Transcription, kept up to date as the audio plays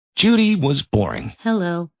Judy was boring.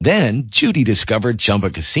 Hello. Then Judy discovered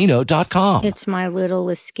ChumbaCasino.com. It's my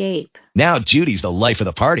little escape. Now Judy's the life of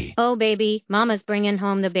the party. Oh, baby, mama's bringing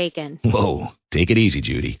home the bacon. Whoa, take it easy,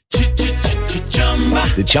 Judy.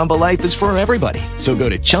 The Chumba life is for everybody. So go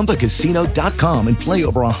to ChumbaCasino.com and play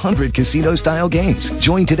over 100 casino-style games.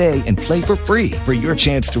 Join today and play for free for your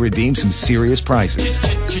chance to redeem some serious prizes.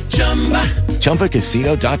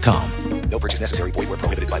 ChumbaCasino.com. No purchase necessary. Void where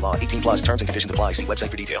prohibited by law. 18 plus terms and conditions apply. See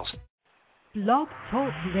website for details. Blog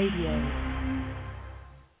Talk Radio.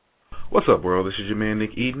 What's up, world? This is your man,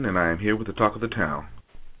 Nick Eden, and I am here with the talk of the town.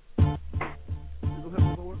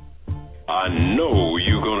 I know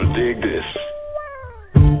you're gonna dig this.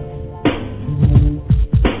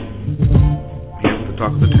 Here's with the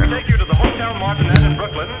talk of the town. Take you to the Hotel Martinet in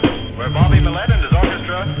Brooklyn, where Bobby Millett and his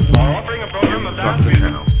orchestra are offering a program of dance music.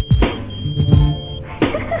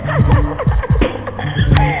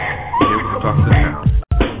 Here's with the talk of the town.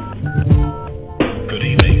 Good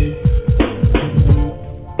evening.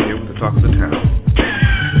 Here with the talk of the town.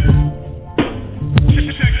 Check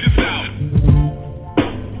this out.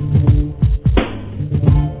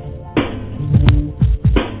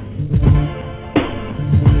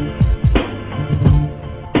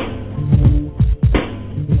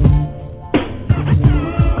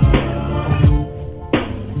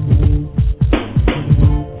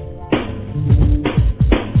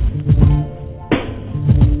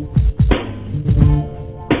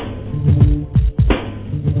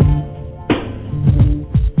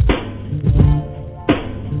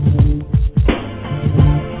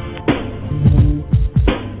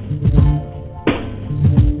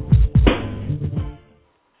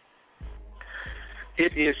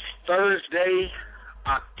 It is Thursday,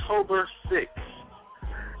 October 6th,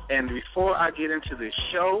 and before I get into the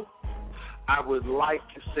show, I would like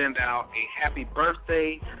to send out a happy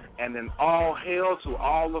birthday and an all hail to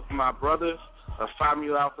all of my brothers of Phi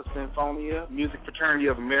Mu Alpha Sinfonia, Music Fraternity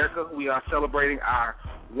of America. We are celebrating our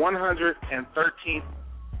 113th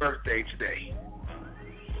birthday today.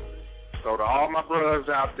 So to all my brothers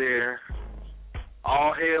out there,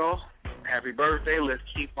 all hail. Happy birthday. Let's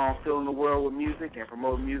keep on filling the world with music and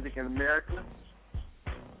promote music in America.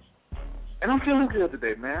 And I'm feeling good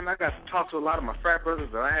today, man. I got to talk to a lot of my frat brothers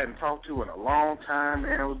that I hadn't talked to in a long time,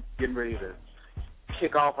 man. We're getting ready to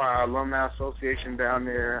kick off our alumni association down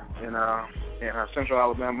there in Central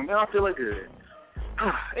Alabama. Man, I'm feeling good.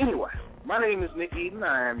 Anyway, my name is Nick Eden.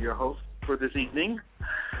 I am your host for this evening.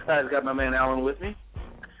 I've got my man Alan with me.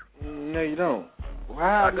 No, you don't.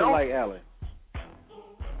 Why I look like Alan?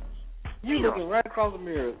 You looking right across the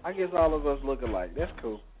mirror. I guess all of us look alike. That's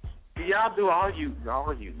cool. Y'all do. All you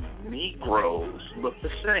Negroes look the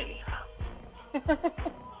same.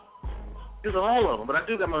 There's all of them, but I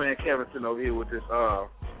do got my man Kevin sitting over here with this.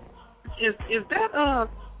 Is that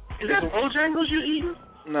Bojangles you eating?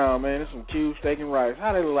 No, man, it's some cube steak and rice.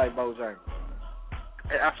 How they look like Bojangles?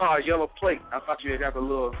 I saw a yellow plate. I thought you had got the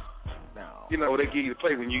little. No. You know, they give you the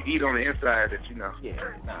plate when you eat on the inside that you know.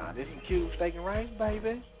 Yeah, nah, this is cube steak and rice,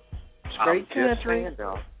 baby. Straight country.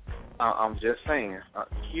 I'm just saying,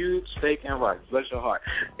 cube steak and rice. Bless your heart.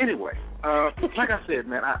 Anyway, like I said,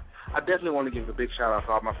 man, I definitely want to give a big shout out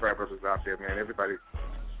to all my frat brothers out there, man. Everybody,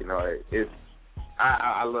 you know,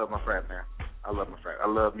 I love my frat, man. I love my frat. I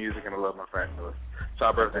love music and I love my frat. So it's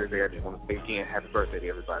our birthday today. I just want to say again, happy birthday to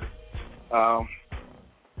everybody.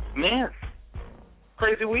 Man,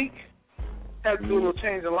 crazy week. Had to do a little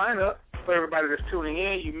change of lineup. For everybody that's tuning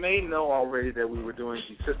in, you may know already that we were doing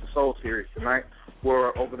the Sista Soul Series tonight,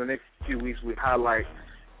 where over the next few weeks we highlight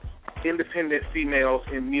independent females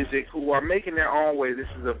in music who are making their own way. This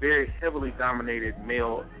is a very heavily dominated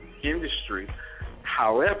male industry.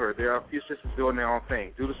 However, there are a few sisters doing their own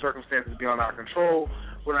thing. Due to circumstances beyond our control,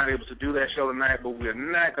 we're not able to do that show tonight, but we're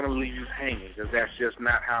not going to leave you hanging because that's just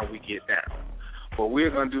not how we get down. What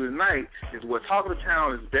we're going to do tonight is what Talk of the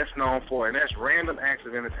Town is best known for, and that's random acts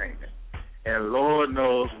of entertainment. And Lord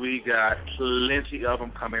knows we got plenty of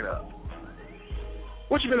them coming up.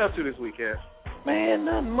 What you been up to this week, Cass? Man,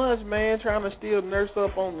 nothing much, man. Trying to still nurse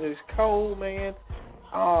up on this cold, man.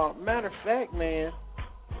 Matter of fact, man,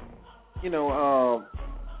 you know,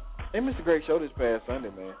 they missed a great show this past Sunday,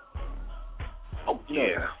 man. Oh,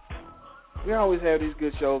 yeah. We always have these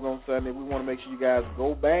good shows on Sunday. We want to make sure you guys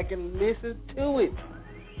go back and listen to it.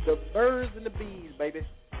 The Birds and the Bees, baby.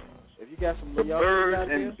 If you got some the Birds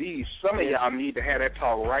and Bees, some of y'all need to have that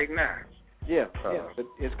talk right now. Yeah. But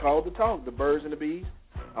it's called The Talk, The Birds and the Bees.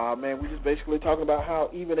 Man, we're just basically talking about how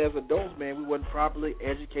even as adults, man, we wasn't properly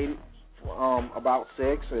educated about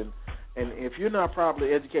sex. And if you're not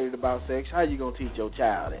properly educated about sex, how you going to teach your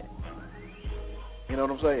child that? You know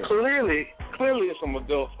what I'm saying? clearly it's some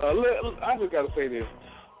adults. I just got to say this.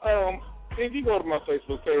 If you go to my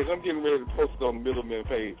Facebook page, I'm getting ready to post it on the Middleman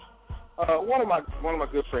page. One of my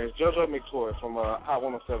good friends, JoJo McToy from Hot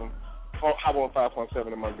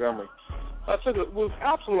 105.7 in Montgomery, was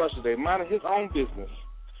out to lunch today, minding his own business.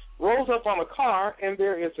 Rolls up on a car, and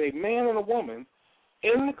there is a man and a woman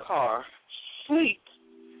in the car, sleep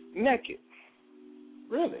naked.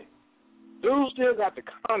 Really? Dude still got the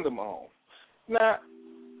condom on. Now,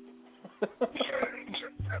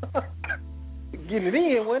 getting it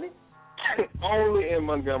in, wasn't it? Only in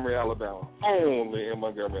Montgomery, Alabama. Only in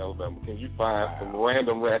Montgomery, Alabama can you find some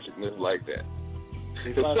random ratchetness like that.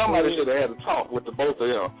 Because somebody should have had a talk with the both of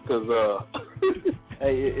them. Because,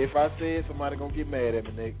 hey, if I say it, somebody gonna get mad at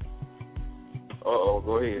me, Nick.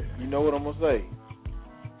 Go ahead. You know what I'm gonna say?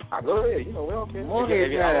 Go ahead. You know, we don't care. I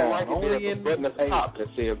don't like it. There's a button at the top that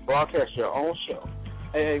says broadcast your own show.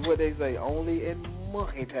 Hey, what they say? Only in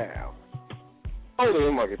Monkey Town. Only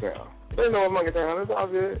in Monkey Town. They know in Monkey Town. It's all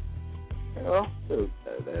good. You know,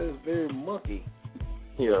 that is very monkey.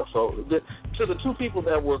 Yeah. So to the two people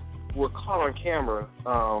that were caught on camera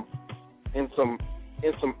in some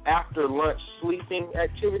after lunch sleeping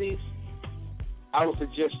activities, I would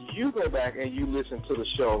suggest you go back and you listen to the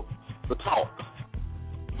show, The Talk,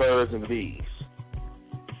 Birds and the Bees.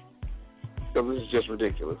 Because this is just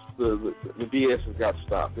ridiculous. The BS has got to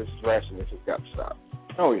stop. This rashness has got to stop.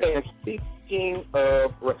 Oh, yeah. And speaking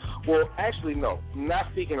of, well, actually, no, not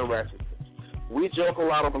speaking of rashness. We joke a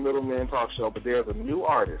lot on the Middleman Talk Show, but there's a new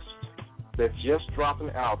artist that just dropped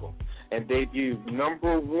an album and debuted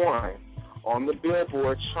 #1 on the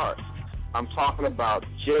Billboard charts. I'm talking about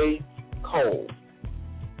J. Cole.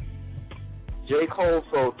 J. Cole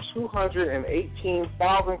sold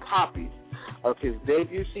 218,000 copies of his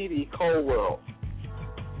debut CD, Cold World.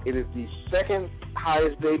 It is the second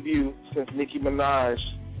highest debut since Nicki Minaj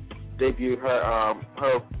debuted her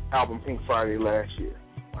album Pink Friday last year.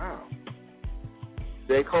 Wow.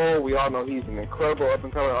 J. Cole, we all know he's an incredible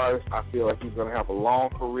up-and-coming artist. I feel like he's going to have a long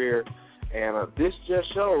career. And this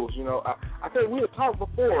just shows, you know, I think we had talked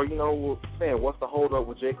before, you know, saying what's the hold-up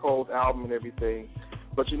with J. Cole's album and everything.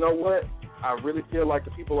 But you know what? I really feel like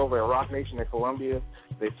the people over at Rock Nation in Columbia,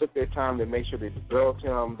 they took their time to make sure they developed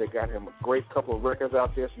him. They got him a great couple of records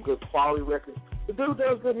out there, some good quality records. The dude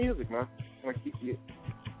does good music, man. Like he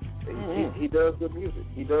does good music.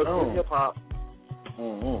 He does good hip-hop.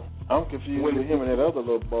 Mm-hmm. I'm confused with him and that other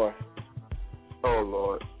little boy. Oh,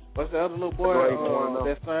 Lord. What's the other little boy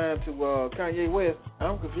that signed to Kanye West?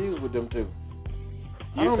 I'm confused with them two.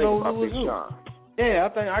 I don't know who was who. Sean. Yeah,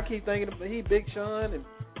 I keep thinking he Big Sean, and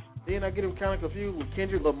then I get him kind of confused with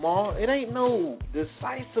Kendrick Lamar. It ain't no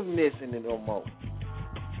decisiveness in it no more.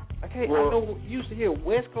 I know you used to hear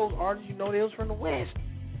West Coast artists, you know they was from the West.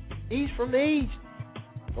 East from the East.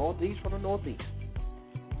 Northeast from the Northeast.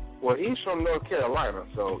 Well, he's from North Carolina,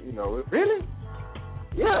 so, you know. Really?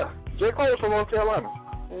 Yeah. J. Cole's from North Carolina.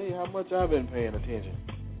 Hey, how much I've been paying attention.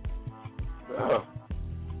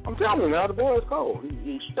 I'm telling you now, the boy is cold.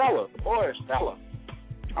 He's stellar. The boy is stellar.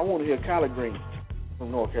 I want to hear Collard Green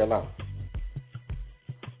from North Carolina.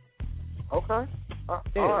 Okay.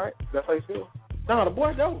 Yeah. All right. That's how you feel. No, the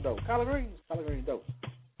boy dope, though. Collard Green dope.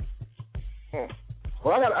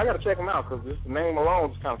 Well, I got to check him out because this name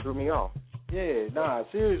alone just kind of threw me off. Yeah,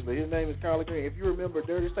 seriously. His name is Collard Green. If you remember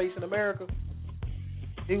Dirty States in America,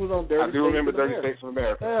 he was on Dirty States of America. I do remember Dirty States of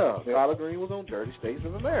America. Yeah, Collard Green was on Dirty States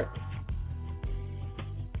of America.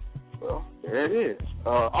 Well, there it is.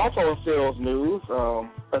 Also in sales news,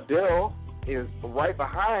 Adele is right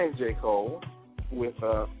behind J. Cole with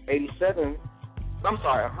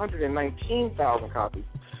 119,000 copies.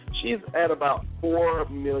 She's at about 4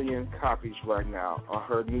 million copies right now on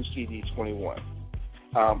her new CD, 21.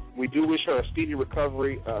 We do wish her a speedy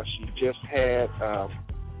recovery. She just had,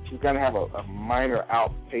 she's going to have a minor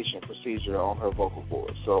outpatient procedure on her vocal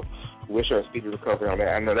cords. So we wish her a speedy recovery on that.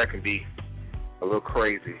 I know that can be a little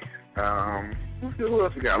crazy. Who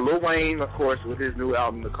else we got? Lil Wayne, of course, with his new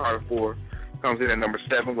album, The Carter 4, comes in at number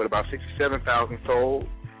 7 with about 67,000 sold.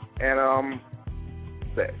 And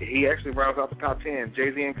he actually rounds out the top 10.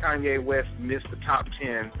 Jay-Z and Kanye West missed the top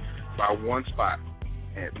 10 by one spot.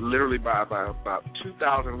 And literally by about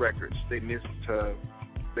 2,000 records, they missed the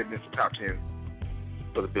top 10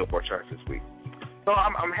 for the Billboard charts this week. So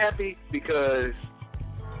I'm happy because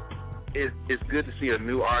it's good to see a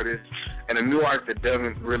new artist, and a new artist that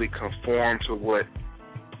doesn't really conform to what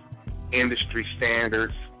industry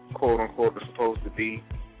standards, quote unquote, are supposed to be.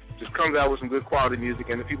 Just comes out with some good quality music,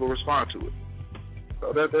 and the people respond to it.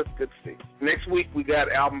 So that's good to see. Next week we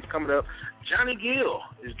got albums coming up. Johnny Gill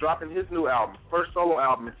is dropping his new album, first solo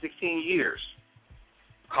album in 16 years.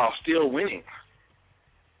 called Still Winning.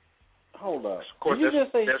 Hold up. Of course, Did you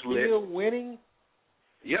just say Still Winning?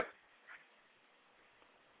 Yep.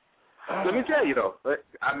 Let me tell you, though.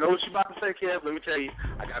 I know what you're about to say, Kev. Let me tell you,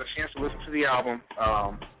 I got a chance to listen to the album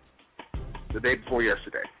the day before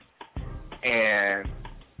yesterday. And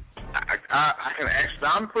I can actually,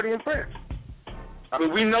 I'm pretty impressed. I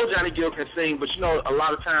mean, we know Johnny Gill can sing, but, you know, a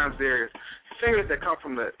lot of times there's singers that come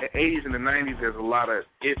from the 80s and the 90s, there's a lot of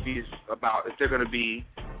iffies about if they're going to be,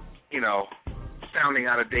 you know, sounding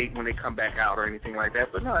out of date when they come back out or anything like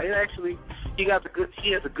that. But no, it actually, he has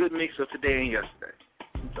a good mix of today and yesterday.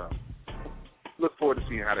 So look forward to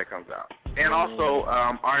seeing how that comes out. And also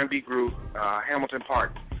R&B group Hamilton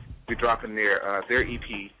Park be dropping their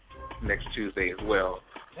EP next Tuesday as well.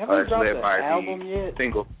 Have they dropped led an by album the yet?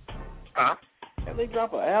 Single. Have they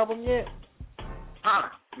dropped an album yet?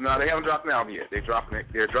 No, they haven't dropped an album yet. They're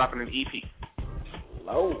dropping an EP.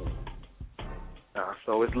 Low.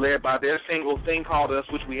 So it's led by their single Thing Called Us,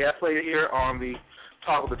 which we have played here on the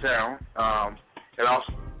Talk of the Town. It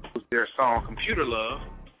also was their song Computer Love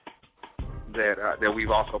that we've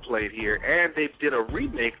also played here. And they did a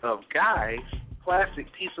remake of Guy's classic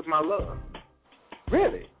Piece of My Love.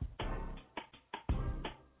 Really?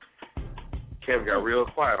 Kevin got real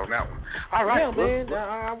quiet on that one. All right. Yeah, man,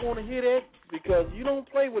 I want to hear that because you don't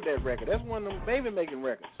play with that record. That's one of them baby-making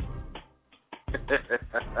records.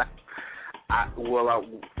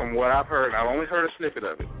 From what I've heard, I've only heard a snippet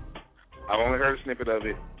of it. I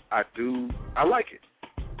like it.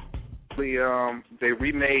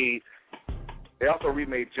 They also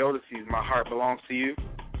remade Jodeci's My Heart Belongs to You,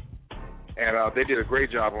 and they did a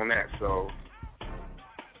great job on that. So,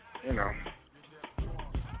 you know,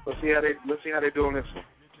 let's see how they do on this one.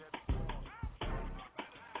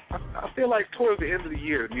 I feel like towards the end of the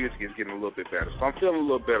year, the music is getting a little bit better. So I'm feeling a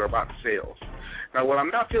little better about the sales. Now, what I'm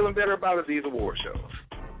not feeling better about is these award shows.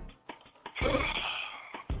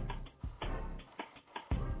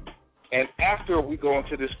 And after we go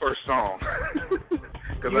into this first song,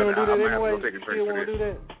 because I'm going to have to take a break for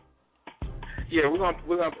this. Yeah,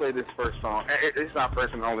 we're gonna play this first song. It's our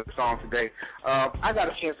first and only song today. I got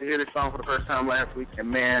a chance to hear this song for the first time last week, and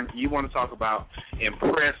man, you want to talk about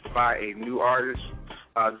impressed by a new artist.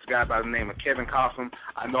 This guy by the name of Kevin Cossum.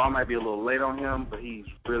 I know I might be a little late on him, but he's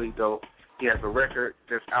really dope. He has a record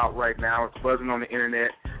that's out right now. It's buzzing on the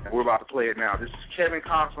internet, and we're about to play it now. This is Kevin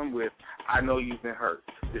Cossum with I Know You've Been Hurt.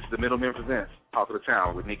 This is The Middlemen Presents Talk of the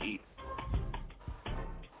Town with Nick Eden.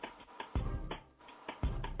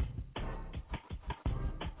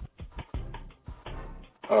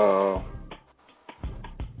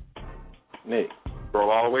 Nick. Roll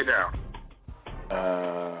all the way down.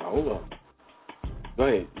 Hold on. Go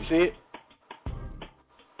ahead. You see it?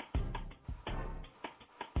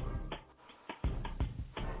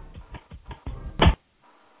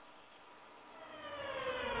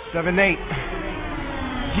 Seven, 8.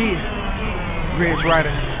 Yeah. Ridge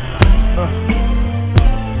Rider.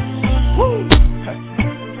 Woo.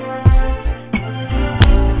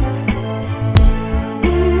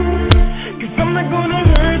 Cause I'm not gonna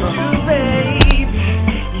hurt you, babe.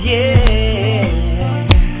 Yeah.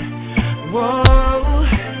 Whoa.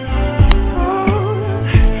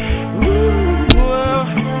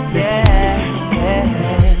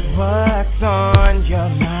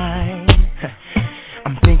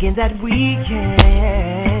 That we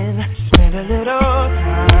can spend a little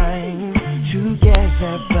time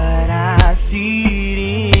together, but I see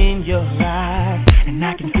it in your eyes, and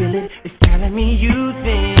I can feel it. It's telling me you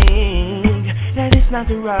think that it's not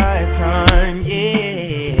the right time.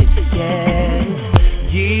 Yeah,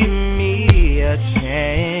 give me a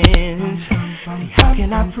chance. How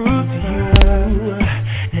can I prove to you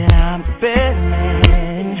that I'm the better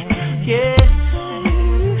man? Yeah.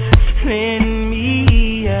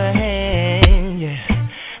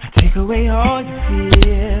 Away all your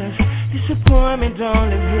fears. Disappointment don't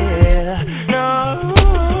live here. No,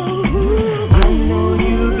 I know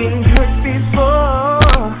you've been hurt before.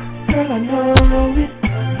 Girl, I know it.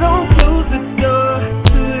 Don't close the door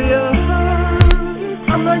to your heart.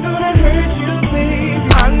 I'm not gonna hurt you, baby.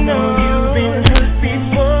 I know you've been hurt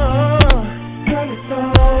before. Girl, it's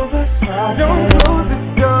over. Don't close the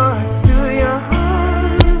door to your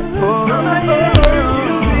heart. I'm not gonna hurt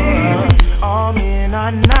you, baby. All men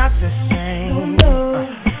are not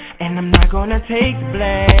gonna take the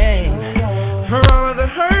blame for all the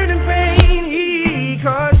hurt and pain he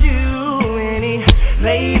caused you when he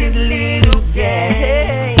played his little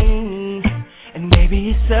game. And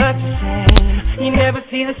maybe it's such a shame you never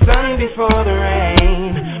see the sun before the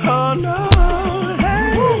rain. Oh no,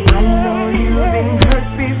 hey. I know you've been hurt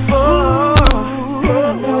before.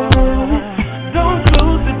 Don't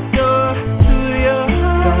close the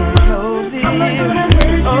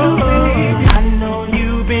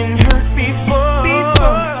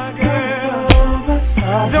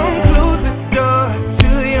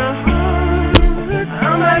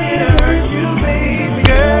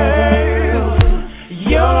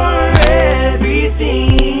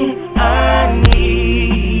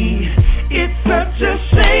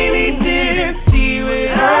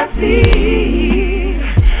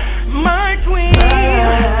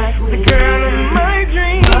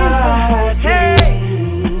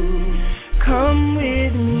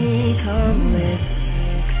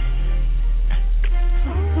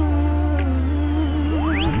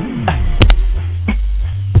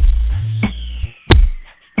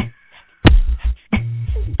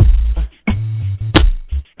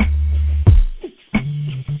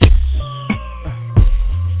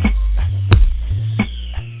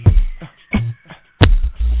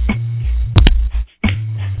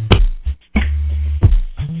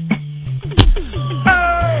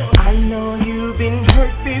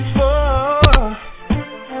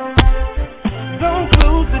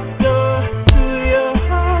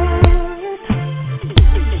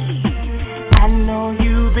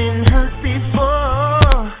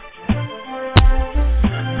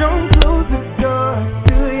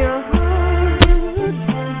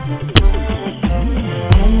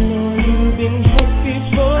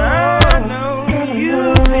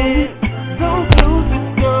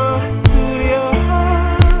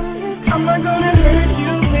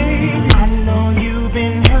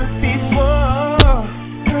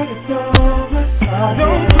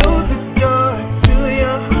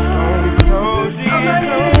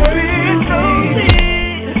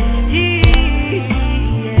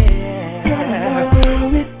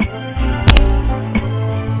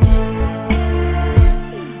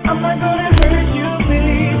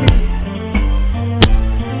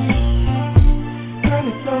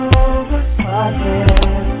over spotless.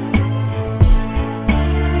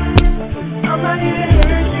 I'm not here to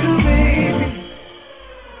hurt you, baby.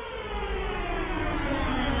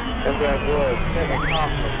 And that was Kevin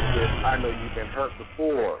Coughlin with I Know You've Been Hurt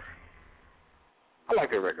Before. I like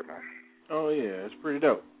that record, man. Oh, yeah, it's pretty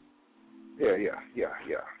dope. Yeah.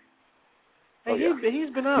 Hey,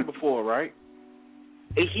 he's been out before, right?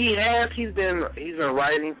 He has. He's been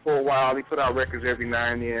writing for a while. He put out records every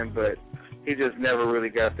now and then, but he just never really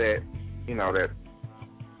got that, that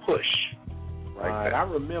push. Right. I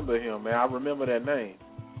remember him, man. I remember that name.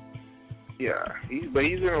 Yeah, he's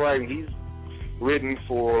been writing. He's written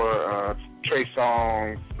for Trey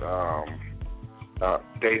Songz,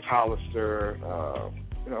 Dave Hollister.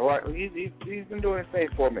 He's been doing his thing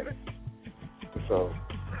for a minute. So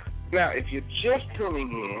now, if you're just tuning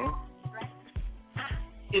in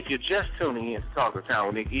to Talk of the Town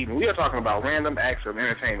with Nick Eden, we are talking about random acts of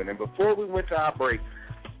entertainment. And before we went to our break,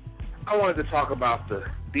 I wanted to talk about the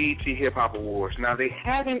BET Hip Hop Awards. Now, they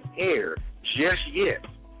haven't aired just yet.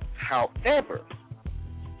 However,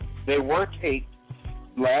 they were taped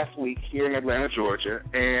last week here in Atlanta, Georgia,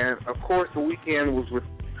 and of course, the weekend was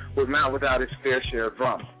not without its fair share of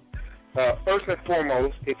drama. First and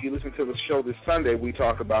foremost, if you listen to the show this Sunday, we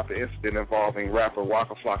talked about the incident involving rapper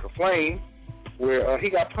Waka Flocka Flame, where he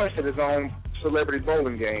got punched at his own celebrity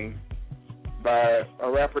bowling game by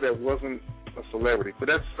a rapper that wasn't a celebrity. But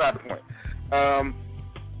that's beside the point.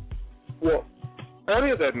 Well,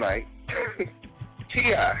 earlier that night,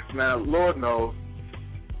 T.I., now, Lord knows,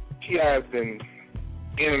 T.I. has been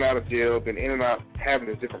in and out of jail, been in and out having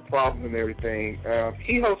his different problems and everything.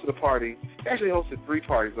 He hosted a party. He actually hosted 3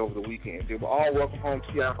 parties over the weekend. They were all welcome home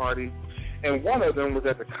T.I. parties, and one of them was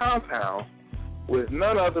at the compound with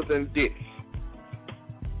none other than Diddy.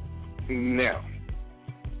 Now,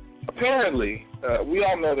 apparently, we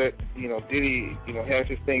all know that, Diddy, has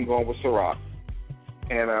his thing going with Ciroc,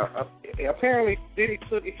 and apparently Diddy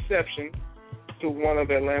took exception to one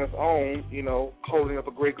of Atlanta's own, holding up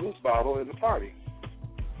a Grey Goose bottle in the party.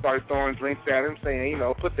 Started throwing drinks at him, saying,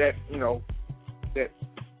 put that, that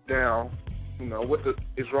down. What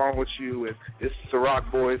is wrong with you? And this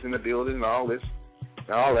Ciroc boys in the building and all this, and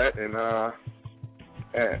all that, and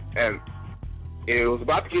it was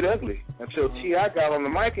about to get ugly until T.I. got on the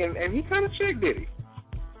mic and he kind of checked Diddy.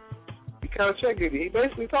 He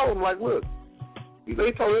basically told him, like, look, he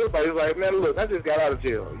told everybody, he was like, man, look, I just got out of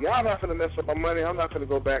jail. Y'all not going to mess up my money. I'm not going to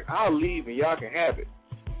go back. I'll leave and y'all can have it.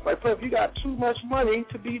 Like, Puff, you got too much money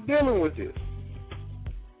to be dealing with this.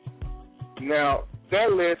 Now,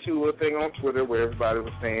 that led to a thing on Twitter where everybody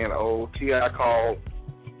was saying, oh, T.I. called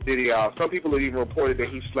Diddy out. Some people have even reported that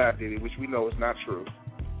he slapped Diddy, which we know is not true.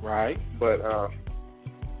 Right. But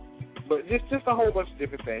just a whole bunch of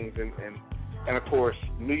different things. And of course,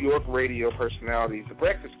 New York radio personalities, The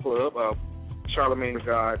Breakfast Club, Charlamagne the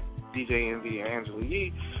God, DJ Envy, and Angela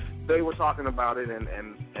Yee, they were talking about it, and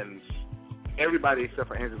everybody except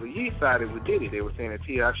for Angela Yee sided with Diddy. They were saying that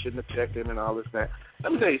T.I. shouldn't have checked him and all this and that.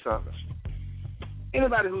 Let me tell you something.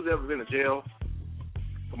 Anybody who's ever been to jail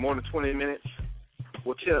for more than 20 minutes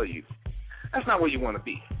will tell you that's not where you want to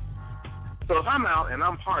be. So if I'm out and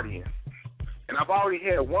I'm partying, and I've already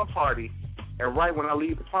had one party, and right when I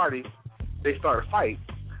leave the party, they start a fight,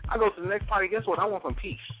 I go to the next party, guess what? I want some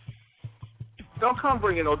peace. Don't come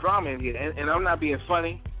bringing no drama in here. And I'm not being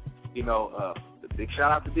funny. Big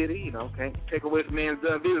shout out to Diddy. Can't take away the man's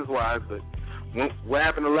done business-wise, but what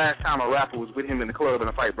happened the last time a rapper was with him in the club and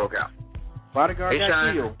a fight broke out? Bodyguard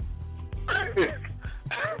got killed.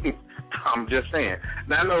 I'm just saying.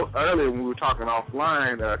 Now, I know earlier when we were talking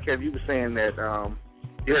offline, Kev, you were saying that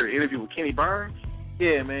you had an interview with Kenny Burns.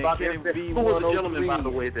 Yeah, man. Kenny who was the gentleman, by the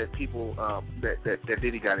way, that people that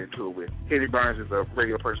Diddy got into it with? Kenny Burns is a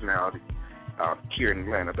radio personality here in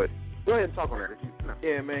Atlanta. But go ahead and talk on that.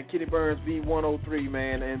 Yeah, man. Kenny Burns, V103,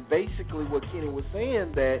 man. And basically what Kenny was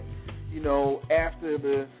saying that, after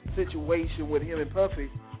the situation with him and Puffy,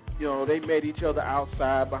 they met each other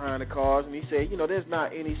outside behind the cars, and he said, there's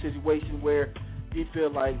not any situation where he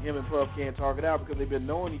feel like him and Puff can't talk it out because they've been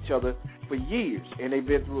knowing each other for years, and they've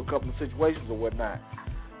been through a couple of situations or whatnot.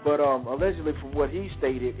 But allegedly, from what he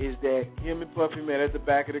stated, is that him and Puffy met at the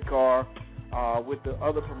back of the car with the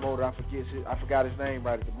other promoter. I forgot his name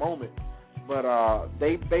right at the moment. But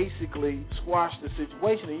they basically squashed the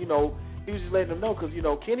situation, and he was just letting them know because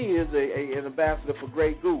Kenny is an ambassador for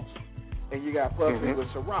Grey Goose. And you got Puffy with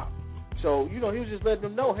Ciroc. So, he was just letting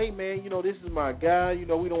them know, hey, man, this is my guy. We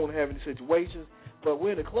don't want to have any situations. But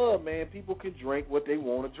we're in the club, man. People can drink what they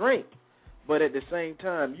want to drink. But at the same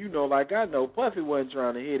time, like I know, Puffy wasn't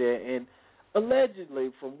trying to hear that. And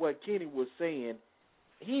allegedly, from what Kenny was saying,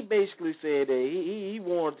 he basically said that he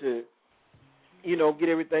wanted to, you know, get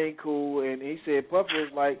everything cool, and he said Puffy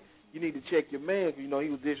was like, you need to check your man, because, you know, he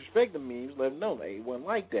was disrespecting me. He was letting him know that he wasn't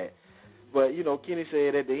like that. But, you know, Kenny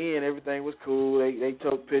said at the end everything was cool. They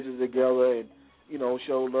took pictures together and, you know,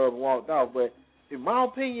 showed love and walked off. But in my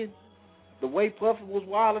opinion, the way Puffy was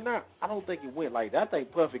wilding out, I don't think it went like that. I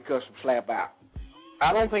think Puffy cussed him slap out.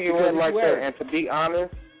 I don't think it went like that. And to be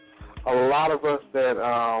honest, a lot of us that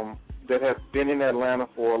have been in Atlanta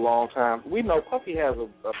for a long time, we know Puffy has a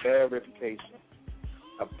bad reputation.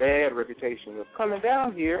 A bad reputation of coming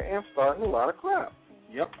down here and starting a lot of crap.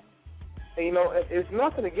 Yep. And, you know, it's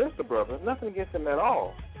nothing against the brother. It's nothing against him at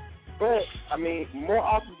all. But, I mean, more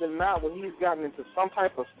often than not, when he's gotten into some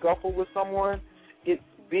type of scuffle with someone, it's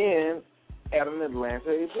been at an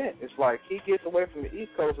Atlanta event. It's like he gets away from the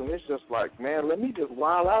East Coast, and it's just like, man, let me just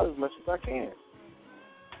wild out as much as I can.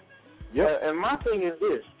 Yep. And my thing is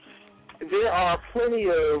this. There are plenty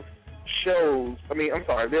of shows. Plenty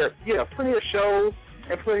of shows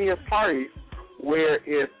and plenty of parties where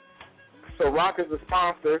if Ciroc is the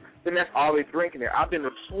sponsor, then that's all they're drinking there. I've been to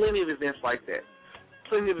plenty of events like that.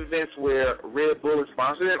 Plenty of events where Red Bull is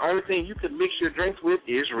sponsored, and the only thing you could mix your drinks with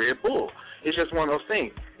is Red Bull. It's just one of those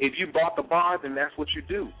things. If you bought the bar, then that's what you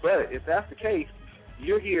do. But if that's the case,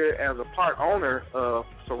 you're here as a part owner of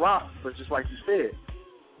Ciroc, but just like you said,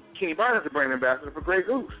 Kenny Barnes is the brand ambassador for Grey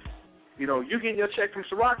Goose. You know, you getting your check from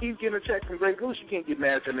Ciroc, he's getting a check from Grey Goose. You can't get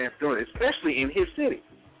mad at that man for doing it, especially in his city.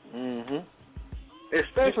 Mm-hmm.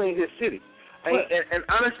 Especially in his city. And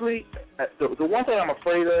honestly, the one thing I'm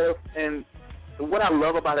afraid of, and what I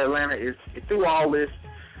love about Atlanta is through all this,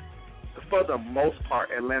 for the most part,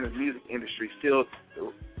 Atlanta's music industry still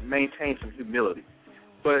maintains some humility.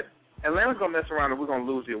 But Atlanta's going to mess around and we're going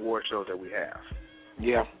to lose the award shows that we have.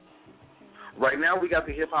 Yeah. Right now we got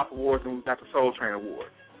the Hip Hop Awards and we got the Soul Train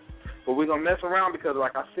Awards. But we're going to mess around because,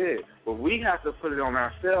 like I said, we have to put it on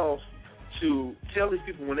ourselves to tell these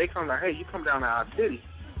people when they come down, hey, you come down to our city,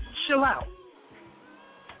 chill out.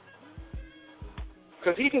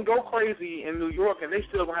 Because he can go crazy in New York and they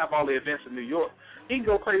still going to have all the events in New York. He can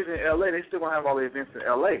go crazy in L.A., they still going to have all the events in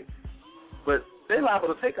L.A. But they're liable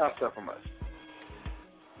to take our stuff from us.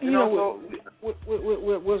 You know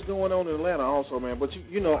what's going on in Atlanta also, man. But,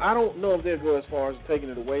 you know, I don't know if they'll go as far as taking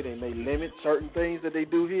it away. They may limit certain things that they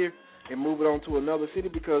do here and move it on to another city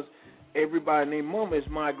because everybody named Mama is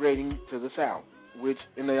migrating to the South,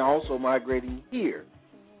 and they're also migrating here.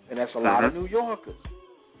 And that's a lot of New Yorkers.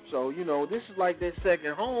 So, you know, this is like their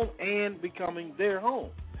second home and becoming their home.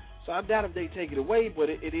 So I doubt if they take it away, but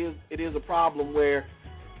it is a problem where,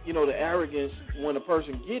 you know, the arrogance, when a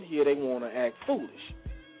person get here, they want to act foolish.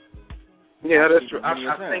 Yeah, that's true. I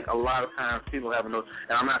think a lot of times people have a notion,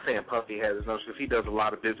 and I'm not saying Puffy has this notion because he does a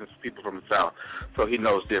lot of business with people from the South, so he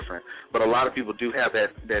knows different. But a lot of people do have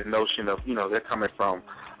that notion of, you know, they're coming from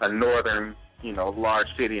a northern, you know, large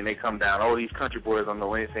city, and they come down, oh, these country boys don't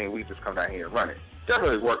know anything, we just come down here and run it. It doesn't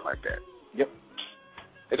really work like that. Yep.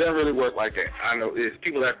 It doesn't really work like that. I know it's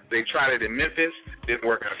people that they tried it in Memphis, didn't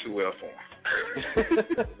work out too well for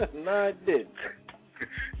them. No, it didn't.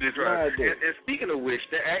 That's right. And speaking of which,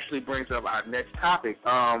 that actually brings up our next topic.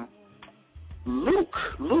 Luke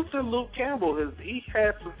Campbell, he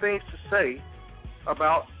had some things to say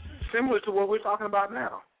about similar to what we're talking about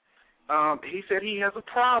now. He said he has a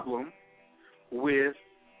problem with,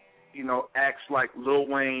 you know, acts like Lil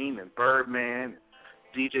Wayne and Birdman, and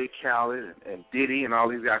DJ Khaled and Diddy and all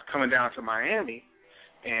these guys coming down to Miami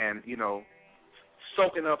and, you know,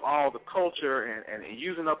 soaking up all the culture and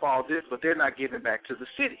using up all this, but they're not giving back to the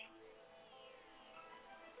city.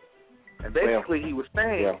 And basically he was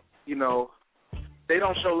saying, you know, they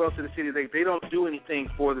don't show love to the city. They don't do anything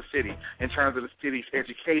for the city in terms of the city's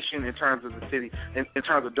education, in terms of the city, in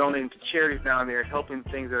terms of donating to charities down there, helping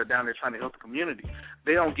things that are down there, trying to help the community.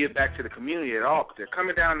 They don't give back to the community at all. They're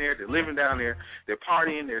coming down there, they're living down there, they're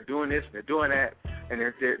partying, they're doing this, they're doing that, and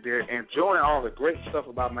they're enjoying all the great stuff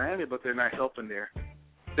about Miami, but they're not helping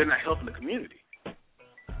the community.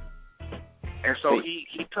 And so he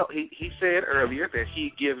said earlier that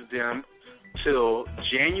he gives them till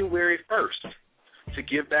January 1st to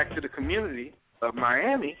give back to the community of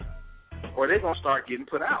Miami, or they're going to start getting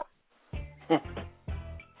put out.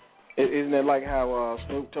 Isn't that like how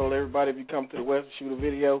Snoop told everybody if you come to the West and shoot a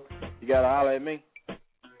video, you got to holler at me?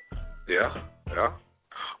 Yeah.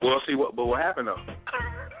 Well, see, what happened, though?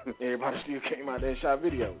 Everybody still came out there and shot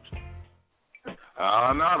videos.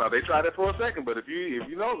 No, they tried it for a second, but if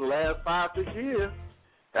you know the last 5-6 years,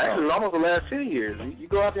 actually almost the last 10 years, you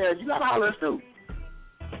go out there and you got to holler at Snoop.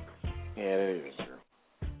 Yeah, that is true.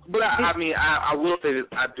 But I mean, I will say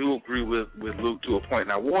that I do agree with Luke to a point.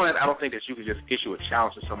 Now, one, I don't think that you can just issue a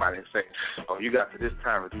challenge to somebody and say, "Oh, you got to this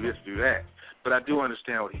time to do this, do that." But I do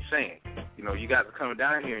understand what he's saying. You know, you guys are coming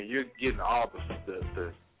down here and you're getting all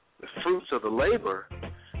the fruits of the labor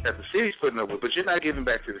that the city's putting up with, but you're not giving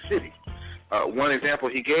back to the city. One example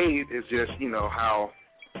he gave is just, you know, how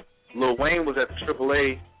Lil Wayne was at the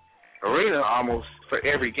AAA arena almost for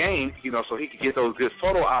every game, you know, so he could get those good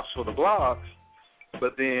photo ops for the blogs.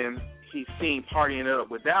 But then he's seen partying it up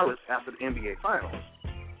with Dallas after the NBA Finals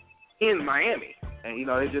in Miami. And, you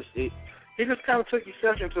know, he just kind of took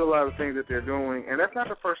exception to a lot of things that they're doing. And that's not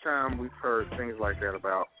the first time we've heard things like that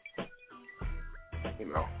about, you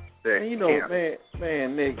know. And you know,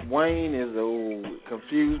 man, Nick, Wayne is a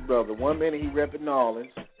confused brother. One minute he repping New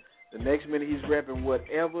Orleans, the next minute he's repping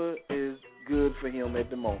whatever is good for him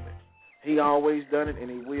at the moment. He always done it,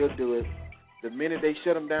 and he will do it. The minute they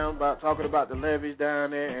shut him down about talking about the levees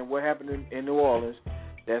down there and what happened in New Orleans,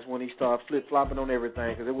 that's when he started flip-flopping on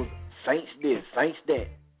everything, because it was Saints this, Saints that.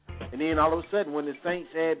 And then all of a sudden, when the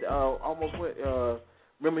Saints had almost went,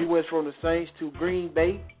 remember he went from the Saints to Green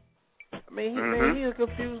Bay? I mean, he's a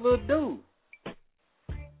confused little dude.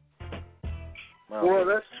 Well,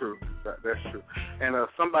 that's true. That's true. And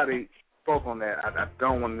somebody spoke on that. I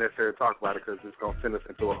don't want to necessarily talk about it because it's going to send us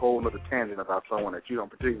into a whole other tangent about someone that you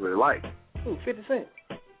don't particularly like. Ooh, 50 Cent.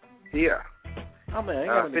 Yeah. Oh, man,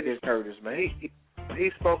 I ain't got to Curtis, man.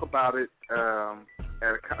 He spoke about it.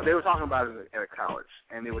 They were talking about it at a college,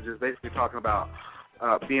 and they were just basically talking about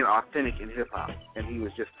being authentic in hip-hop. And he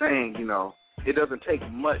was just saying, you know, it doesn't take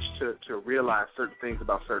much to realize certain things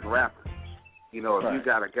about certain rappers. You know, if you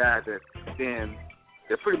got a guy that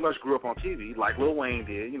pretty much grew up on TV, like Lil Wayne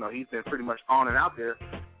did, you know, he's been pretty much on and out there,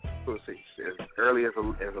 as early as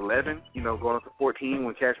 11, you know, going up to 14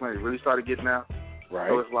 when Cash Money really started getting out. Right.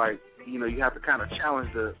 So it's like, you know, you have to kind of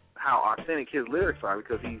challenge how authentic his lyrics are,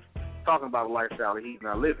 because he's talking about a lifestyle that he's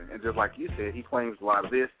not living. And just like you said, he claims a lot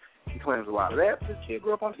of this, he claims a lot of that, but this kid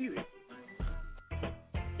grew up on TV.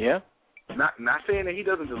 Yeah. Not saying that he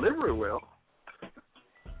doesn't deliver it well.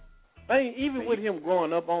 Hey, even with him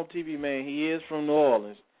growing up on TV, man, he is from New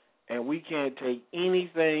Orleans, and we can't take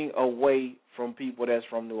anything away from people that's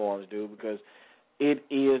from New Orleans, dude, because it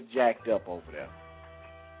is jacked up over there.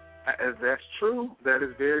 That's true. That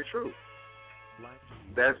is very true.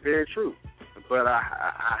 That's very true. But I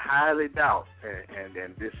highly doubt,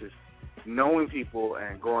 and this is knowing people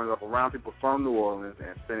and growing up around people from New Orleans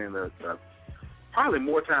and spending probably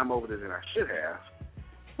more time over there than I should have.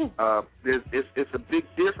 It's a big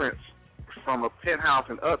difference from a penthouse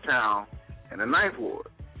in Uptown and the Ninth Ward.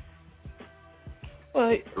 Well,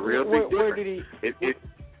 a real big difference. Where did he?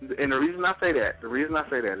 And the reason I say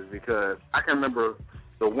that is because I can remember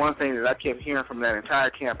the one thing that I kept hearing from that entire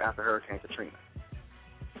camp after Hurricane Katrina.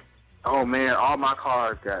 Oh man, all my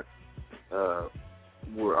cars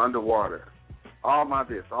were underwater. All my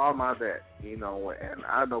this, all my that, you know, and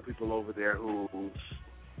I know people over there whose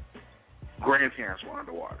grandparents were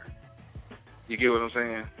underwater. You get what I'm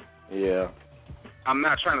saying? Yeah. I'm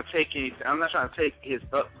not trying to take anything. I'm not trying to take his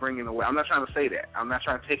upbringing away. I'm not trying to say that. I'm not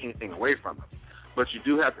trying to take anything away from him. But you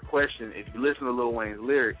do have to question, if you listen to Lil Wayne's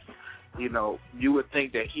lyrics, you know, you would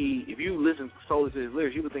think that if you listen solely to his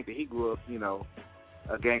lyrics, you would think that he grew up, you know,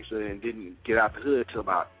 a gangster and didn't get out the hood till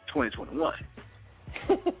about 2021.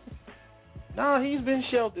 No, he's been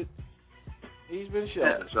sheltered. He's been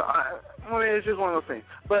sheltered. Yeah, so I mean, it's just one of those things.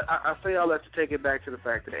 But I say all that to take it back to the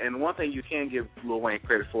fact that, and one thing you can give Lil Wayne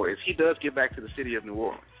credit for is he does give back to the city of New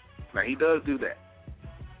Orleans. Now, he does do that.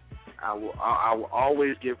 I will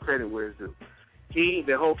always give credit where it's due.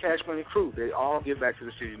 The whole Cash Money crew, they all give back to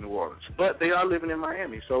the city of New Orleans. But they are living in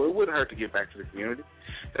Miami, so it wouldn't hurt to give back to the community.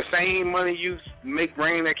 The same money you make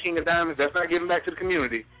rain at King of Diamonds, that's not giving back to the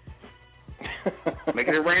community.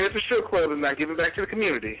 Making it rain at the strip club is not giving back to the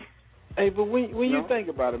community. Hey, but when you think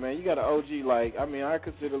about it, man, you got an OG like, I mean, I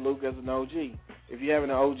consider Luke as an OG. If you're having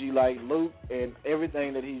an OG like Luke and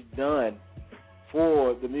everything that he's done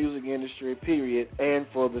for the music industry, period, and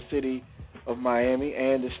for the city of Miami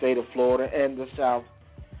and the state of Florida and the South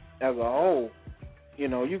as a whole, you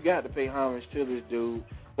know, you got to pay homage to this dude.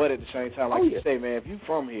 But at the same time, like you say, man, if you're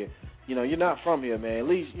from here, you know, you're not from here, man, at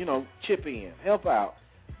least, you know, chip in, help out.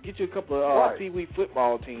 Get you a couple of Pee-wee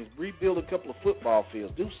football teams. Rebuild a couple of football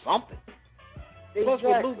fields. Do something. Exactly. Plus,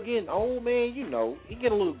 with Luke getting old, man, you know, he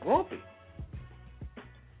get a little grumpy.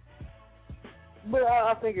 But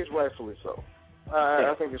I think it's rightfully so.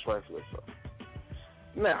 I think it's rightfully so.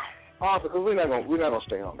 Now, also, because we're not gonna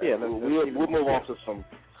stay on that. Yeah, we'll move on to some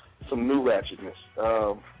new ratchetness.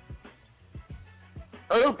 Earl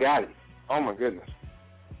Gotti. Oh my goodness.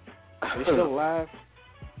 Is he still alive?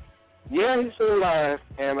 Yeah, he's still alive,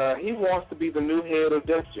 and he wants to be the new head of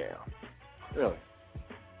Def Jam. Really?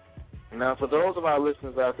 Now, for those of our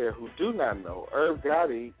listeners out there who do not know, Irv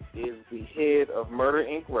Gotti is the head of Murder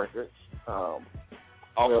Inc. Records.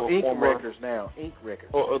 Also Inc. Records now. Inc.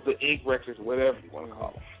 Records. Or the Inc. Records, whatever you want to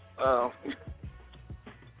call them.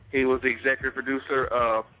 He was the executive producer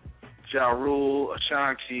of Ja Rule,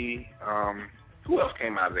 Ashanti. Who else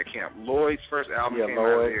came out of that camp? Lloyd's first album came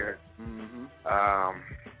out of there.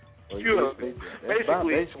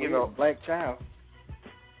 Basically, you know, Black Child.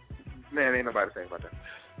 Man, ain't nobody saying about that.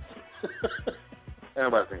 Ain't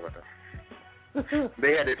nobody saying about that.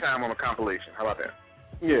 They had their time on a compilation. How about that?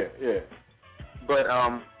 Yeah. But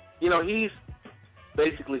you know, he's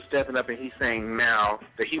basically stepping up and he's saying now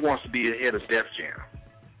that he wants to be the head of Def Jam.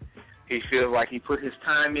 He feels like he put his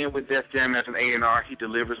time in with Def Jam as an A&R. He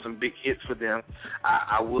delivered some big hits for them.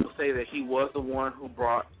 I will say that he was the one who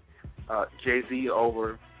brought Jay-Z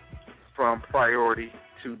over from Priority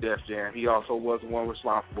to Def Jam. He also was the one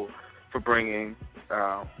responsible for bringing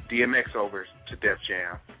DMX over to Def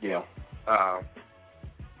Jam. Yeah.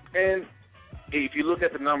 And if you look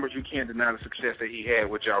at the numbers, you can't deny the success that he had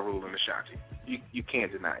with Ja Rule and Ashanti. You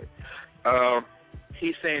can't deny it.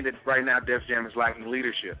 He's saying that right now Def Jam is lacking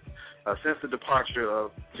leadership. Since the departure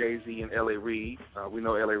of Jay-Z and L.A. Reid, we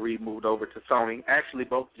know L.A. Reid moved over to Sony. Actually,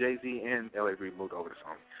 both Jay-Z and L.A. Reid moved over to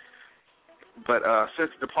Sony. But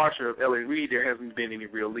since the departure of L.A. Reid, there hasn't been any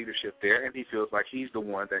real leadership there, and he feels like he's the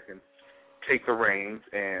one that can take the reins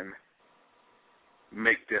and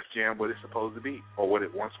make Def Jam what it's supposed to be, or what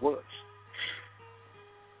it once was.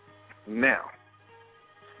 Now,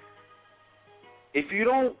 if you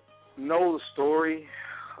don't know the story,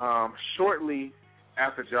 shortly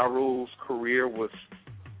after Ja Rule's career was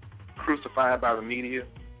crucified by the media,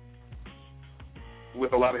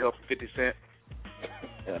 with a lot of help from 50 Cent,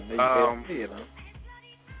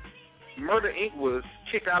 Murder Inc. was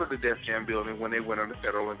kicked out of the Def Jam building when they went under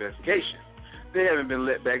federal investigation. They haven't been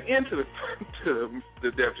let back into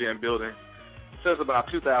the Def Jam building since about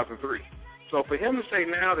 2003. So for him to say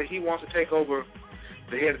now that he wants to take over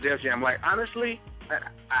the head of Def Jam, like, honestly,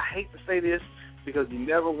 I hate to say this because you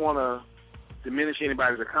never want to diminish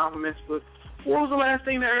anybody's compliments, but what was the last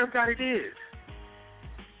thing that Irv Gotti did?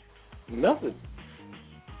 Nothing.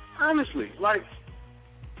 Honestly, like,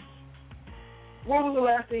 what was the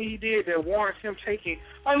last thing he did that warrants him taking?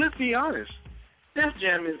 Like, let's be honest. Def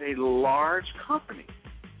Jam is a large company.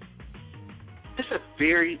 It's a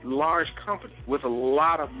very large company with a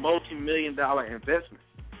lot of multi-million-dollar investment.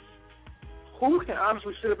 Who can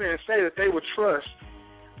honestly sit up here and say that they would trust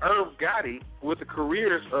Irv Gotti with the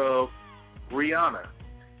careers of Rihanna,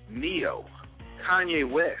 Neo, Kanye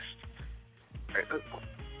West?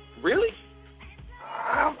 Really?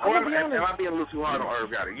 Am I being a little too hard on Irv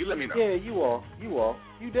Gotti? You let me know. Yeah, you are.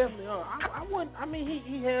 You definitely are. I wouldn't. I mean,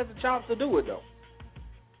 he has the chops to do it, though.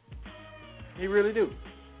 He really do.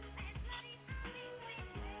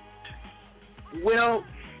 Well,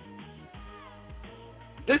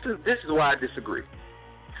 this is why I disagree.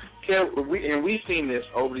 We've seen this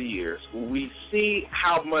over the years. We see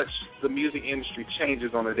how much the music industry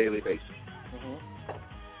changes on a daily basis. Mm-hmm.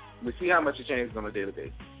 We see how much it changes on a daily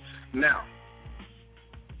basis. Now,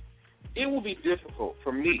 it will be difficult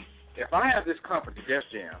for me, if I have this company, Def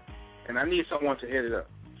Jam, and I need someone to head it up,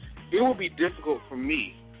 it will be difficult for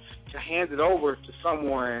me to hand it over to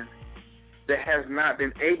someone that has not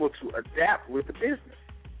been able to adapt with the business.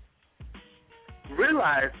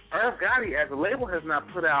 Realize Irv Gotti as a label has not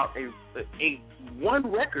put out a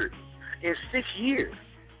one record in 6 years.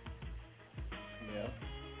 Yeah.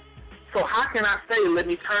 So how can I say, let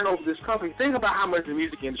me turn over this company? Think about how much the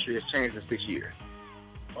music industry has changed in 6 years.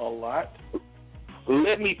 A lot.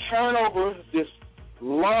 Let me turn over this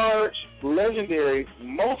large, legendary,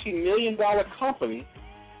 multi-million-dollar company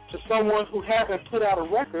to someone who hasn't put out a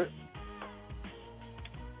record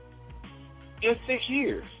in 6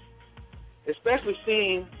 years. Especially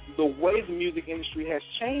seeing the way the music industry has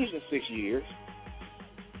changed in 6 years.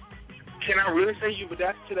 Can I really say you've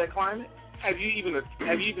adapted to that climate? Have you even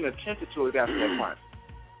attempted to adapt to that climate?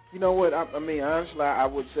 You know what? I mean, honestly, I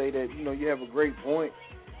would say that, you have a great point.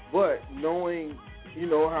 But knowing,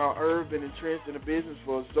 how Irv been entrenched in the business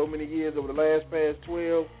for so many years over the past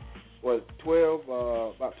 12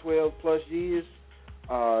 plus years,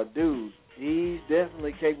 dude, he's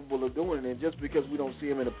definitely capable of doing it. And just because we don't see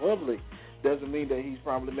him in the public doesn't mean that he's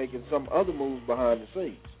probably making some other moves behind the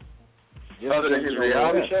scenes. Other than his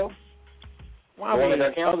reality show? Well, I mean,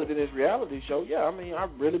 other than his reality show, yeah. I mean, I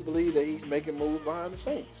really believe that he's making moves behind the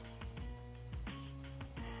scenes.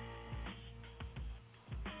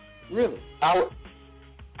 Really? I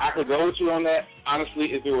could go with you on that.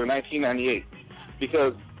 honestly, if it were 1998,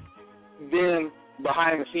 because then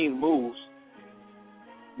behind-the-scenes moves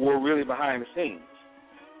were really behind the scenes.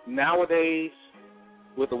 Nowadays,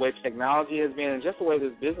 with the way technology has been and just the way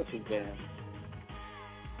this business has been,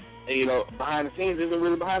 behind the scenes isn't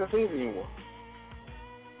really behind the scenes anymore.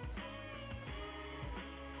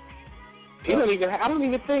 I don't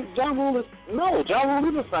even think Ja Rule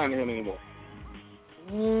isn't signed to him anymore.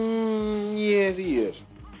 Yes, he is.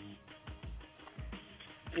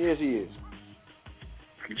 Yes, he is.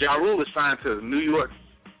 Ja Rule is signed to the New York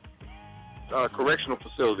Correctional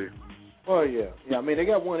Facility. Oh, yeah. Yeah, I mean, they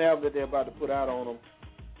got one album that they're about to put out on him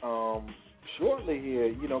shortly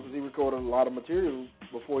here, because he recorded a lot of material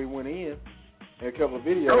before he went in, and a couple of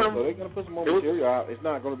videos, so they're going to put some more material out. It's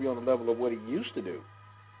not going to be on the level of what he used to do.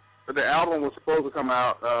 But the album was supposed to come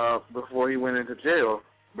out before he went into jail,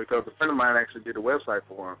 because a friend of mine actually did his website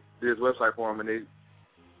for him, and they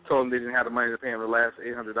told him they didn't have the money to pay him the last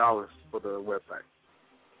 $800 for the website.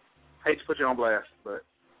 Hate to put you on blast, but...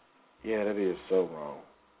 Yeah, that is so wrong.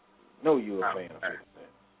 No, you're a fan of it.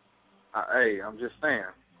 Hey, I'm just saying.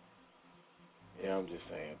 Yeah, I'm just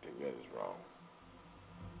saying, too. That is wrong.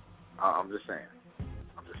 I'm just saying.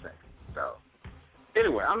 So,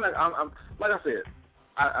 anyway, I'm like I said,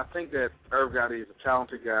 I think that Irv Gotti is a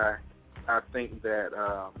talented guy. I think that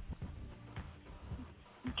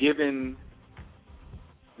given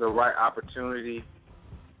the right opportunity,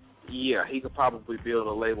 yeah, he could probably build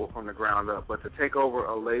a label from the ground up. But to take over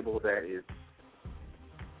a label that is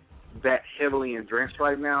that heavily entrenched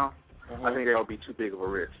right now, I think that would be too big of a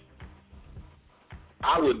risk.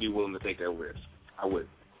 I wouldn't be willing to take that risk. I wouldn't.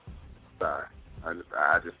 Sorry.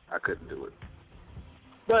 I couldn't do it.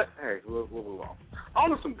 But, hey, we'll move on. On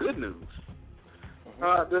to some good news.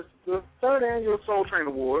 The third annual Soul Train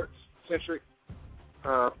Awards, Centric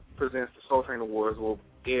presents the Soul Train Awards, will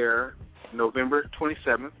air November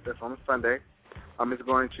 27th. That's on a Sunday. It's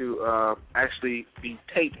going to actually be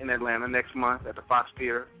taped in Atlanta next month at the Fox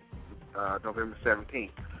Theater, November 17th.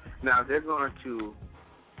 Now, they're going to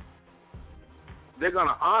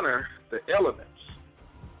honor the elements,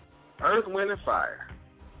 Earth, Wind, and Fire.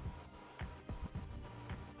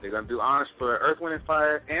 They're going to do honors for Earth, Wind, and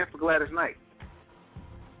Fire and for Gladys Knight.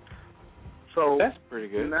 So that's pretty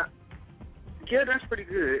good. Yeah, that's pretty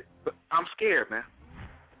good, but I'm scared, man.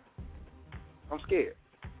 I'm scared.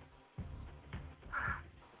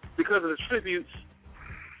 Because of the tributes,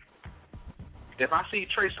 if I see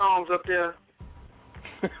Trey Songz up there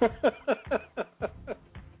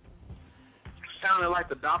sounding like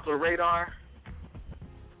the Doppler radar,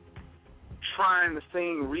 trying to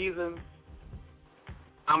sing Reason,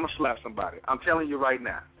 I'm going to slap somebody. I'm telling you right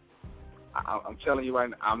now. I'm telling you right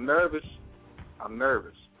now. I'm nervous.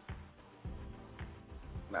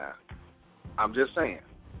 Nah, I'm just saying.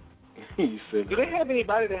 Do they have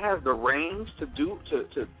anybody that has the range to do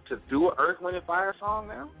an Earth, Wind, and Fire song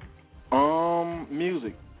now?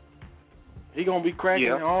 Music. He gonna be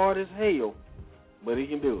cracking hard as hell, but he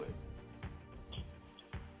can do it.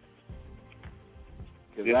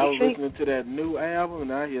 Because I was listening to that new album,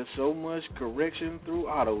 and I hear so much correction through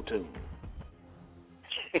auto-tune.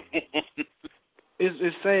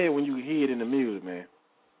 It's sad when you hear it in the music, man.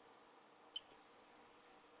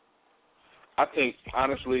 I think,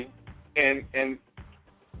 honestly, and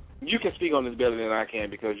you can speak on this better than I can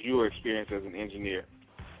because you are experienced as an engineer.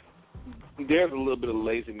 There's a little bit of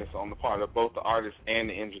laziness on the part of both the artists and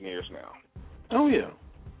the engineers now. Oh, yeah.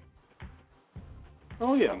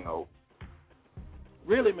 You know.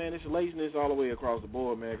 Really, man, it's laziness all the way across the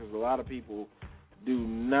board, man, because a lot of people do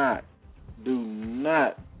not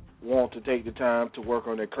want to take the time to work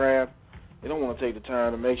on their craft. They don't want to take the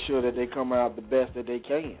time to make sure that they come out the best that they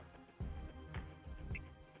can.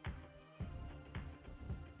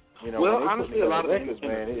 You know, well, honestly, a lot of records,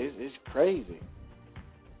 man, it's crazy.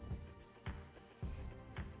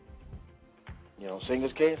 You know,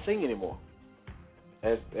 singers can't sing anymore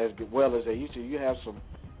as well as they used to. You have some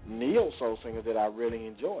neo-soul singers that I really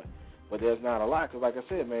enjoy, but there's not a lot. Because like I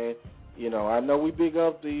said, man, you know, I know we big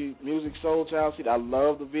up the Music Soul Child seat. I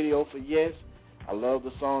love the video for Yes. I love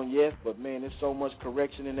the song Yes, but, man, there's so much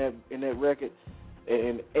correction in that record.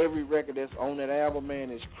 And every record that's on that album,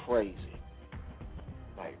 man, is crazy.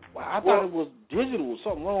 Like, wow, I thought it was digital,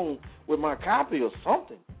 something wrong with my copy or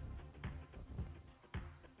something.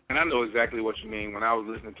 And I know exactly what you mean. When I was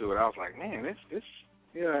listening to it, I was like, man, it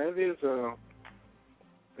is a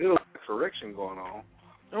lot of correction going on.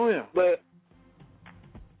 Oh, yeah. But,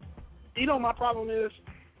 you know, my problem is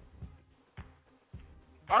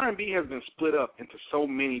R&B has been split up into so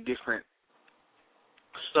many different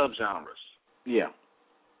subgenres. Yeah.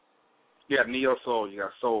 You got neo soul, you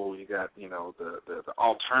got soul, you got the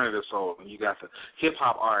alternative soul, and you got the hip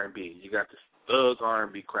hop R&B, you got this thug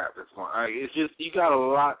R&B crap that's going on. It's just you got a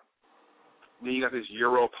lot. Then you got this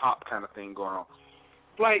Euro pop kind of thing going on.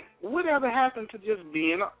 Like, whatever happened to just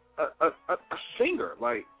being a singer?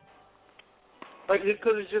 Like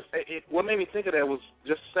because it's just what made me think of that was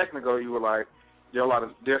just a second ago. You were like,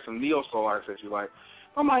 there's some neo soul artists that you like.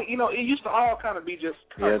 I'm like, it used to all kind of be just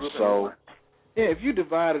so. Yeah, if you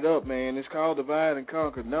divide it up, man, it's called divide and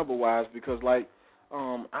conquer number wise because I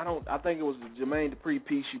think it was the Jermaine Dupri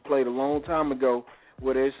piece you played a long time ago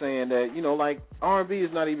where they're saying that, like R&B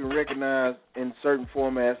is not even recognized in certain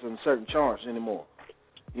formats and certain charts anymore.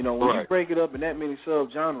 When you break it up in that many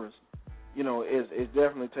subgenres, it's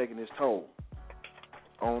definitely taking its toll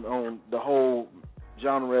on the whole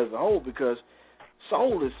genre as a whole because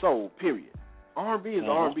soul is soul, period. R&B is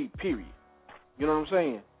R&B, period. You know what I'm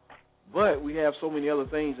saying? But we have so many other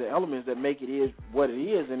things and elements that make it is what it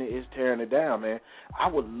is, and it is tearing it down, man. I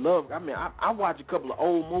watch a couple of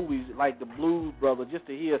old movies like The Blues Brothers just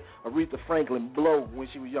to hear Aretha Franklin blow when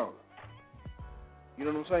she was younger. You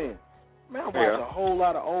know what I'm saying? Man, I watch a whole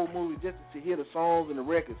lot of old movies just to hear the songs and the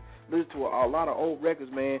records. Listen to a lot of old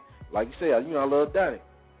records, man. Like you said, I love Donnie.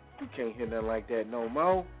 You can't hear nothing like that no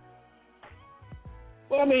more.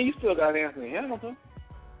 Well, I mean, you still got Anthony Hamilton.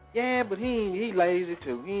 Yeah, but he lazy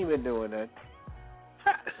too. He ain't been doing that.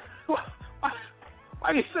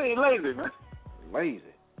 Why you say lazy, man? Lazy.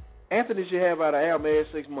 Anthony should have out an album every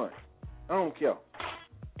 6 months. I don't care.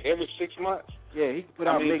 Every 6 months? Yeah, he can put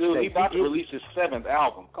out mixtapes. He about to release his 7th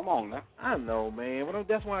album. Come on, man. I know, man. But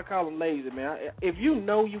that's why I call him lazy, man. If you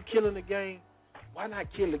know you killing the game, why not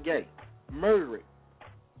kill the game? Murder it.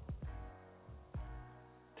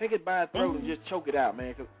 Take it by the throat and just choke it out,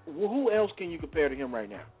 man. Cause who else can you compare to him right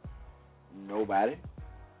now? Nobody.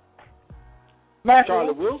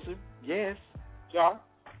 Charlie Wilson, yes. Charlie?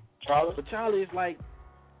 But Charlie is like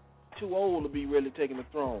too old to be really taking the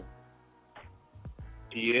throne.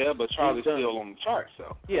 Yeah, but Charlie's still on the chart,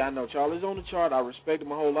 so. Yeah, I know. Charlie's on the chart. I respect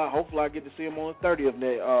him a whole lot. Hopefully I get to see him on the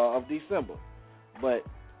 30th of December. But,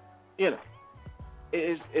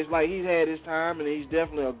 it's like he's had his time, and he's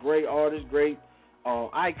definitely a great artist, great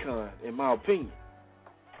icon, in my opinion.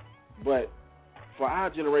 But for our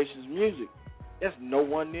generation's music, there's no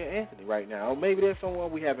one near Anthony right now. Or maybe there's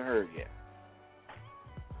someone we haven't heard yet.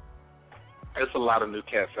 There's a lot of new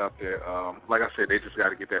cats out there. Like I said, they just got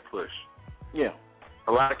to get that push. Yeah.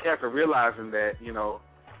 A lot of cats are realizing that,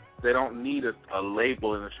 they don't need a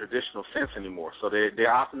label in a traditional sense anymore. So they're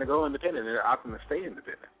opting to go independent. They're opting to stay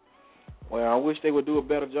independent. Well, I wish they would do a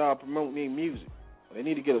better job promoting their music. They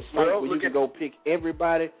need to get a site where you can go pick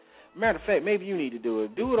everybody. Matter of fact, maybe you need to do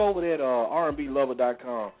it. Do it over there at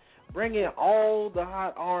rnblover.com. Bring in all the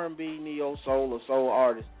hot R&B, neo soul, or soul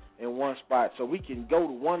artists in one spot so we can go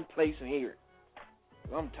to one place and hear it.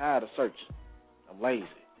 I'm tired of searching. I'm lazy.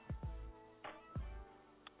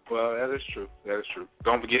 Well, that is true.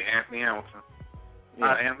 Don't forget Anthony Hamilton.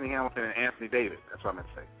 Yeah. Anthony Hamilton and Anthony Davis. That's what I meant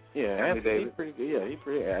to say. Yeah, Anthony he's pretty good. Yeah, he's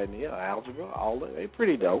pretty. Algebra, all that. They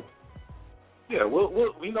pretty dope. Yeah,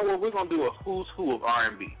 we know what we're gonna do. A who's who of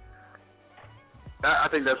R&B. I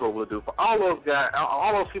think that's what we'll do for all those guys,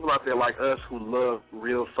 all those people out there like us who love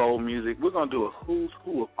real soul music. We're gonna do a who's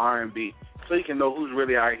who of R&B, so you can know who's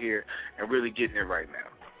really out here and really getting it right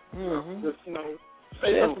now. Mm-hmm. Just,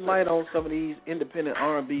 shed some light on some of these independent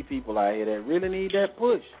R&B people out here that really need that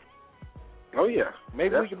push. Oh yeah,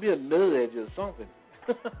 maybe we could be a nudge or something.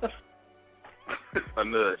 A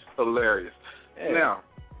nudge, hilarious. Yeah. Now,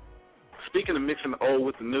 speaking of mixing the old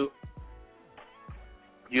with the new,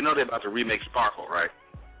 you know they're about to remake Sparkle, right?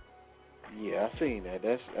 Yeah, I seen that.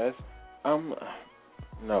 That's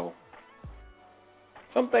no.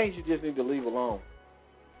 Some things you just need to leave alone.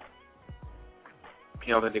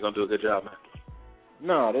 You don't think they're gonna do a good job, man?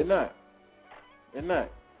 No, they're not. They're not.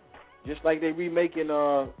 Just like they remaking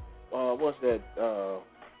what's that?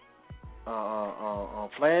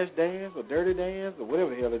 Flash Dance or Dirty Dance or whatever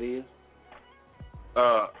the hell it is.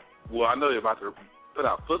 Well, I know they're about to put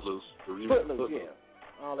out Footloose. Footloose, yeah.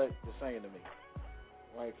 All that's the same to me.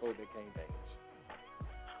 White folk that can't dance.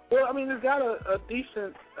 Well, I mean, it's got a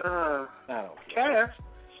decent cast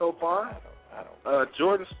so far. I don't.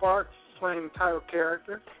 Jordan Sparks playing the title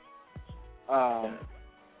character.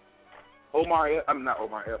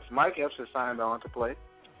 Mike Epps has signed on to play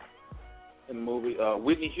in the movie.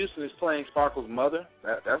 Whitney Houston is playing Sparkle's mother.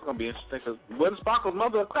 That's going to be interesting because wasn't Sparkle's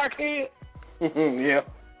mother a crackhead? Yeah.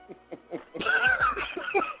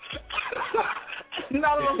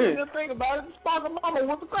 Not a good thing about it. Sparkle's mama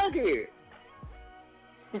was a crackhead.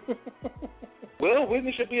 Well,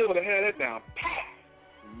 Whitney should be able to have that down pat.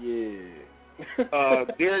 Yeah.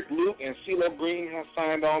 Derek Luke and CeeLo Green have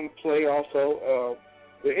signed on to play also.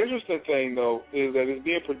 The interesting thing, though, is that it's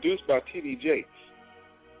being produced by T.D. Jakes.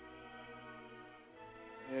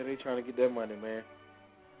 Yeah, they trying to get that money, man.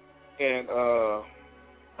 And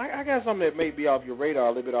I got something that may be off your radar, a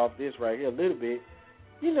little bit off this right here, a little bit.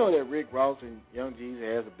 You know that Rick Ross and Young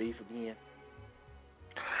Jeezy has a beef again?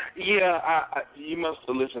 Yeah, you must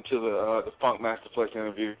have listened to the Funk Masterflex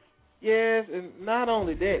interview. Yes, and not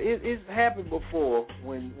only that, it's happened before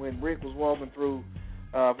when Rick was walking through,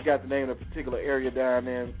 I forgot the name of the particular area down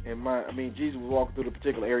there Jeezy was walking through the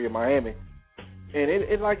particular area of Miami, and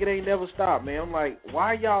it's like it ain't never stopped, man. I'm like,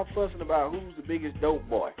 why y'all fussing about who's the biggest dope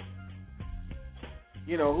boy?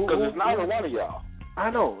 You know, who? Because it's neither one of y'all. I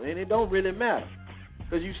know, and it don't really matter,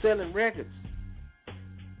 because you selling records.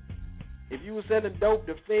 If you were selling dope,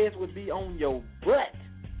 the feds would be on your butt.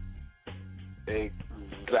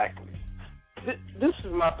 Exactly. This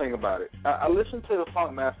is my thing about it. I listened to the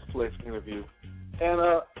Funk Masterflex interview,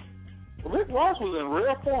 and Rick Ross was in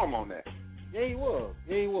rare form on that. Yeah, he was.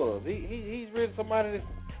 He's really somebody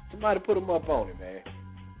put him up on it, man.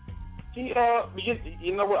 You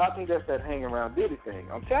know what? I think that's that hang around Diddy thing.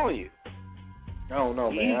 I'm telling you. I don't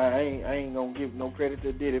know, man. I ain't gonna give no credit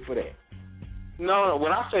to Diddy for that. No,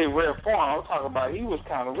 when I say rare form, I'm talking about he was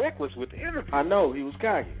kind of reckless with the interview. I know, he was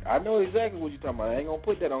cocky. I know exactly what you're talking about. I ain't gonna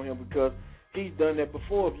put that on him because he's done that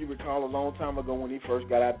before, if you recall, a long time ago when he first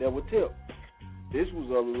got out there with Tip. This was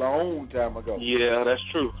a long time ago. Yeah, that's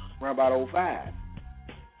true. Around about 05.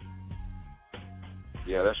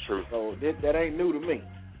 Yeah, that's true. So that ain't new to me.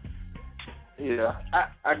 Yeah,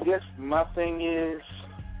 I guess my thing is,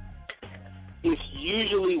 it's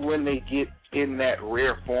usually when they get in that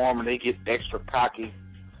rare form and they get extra cocky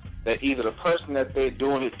that either the person that they're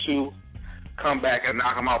doing it to come back and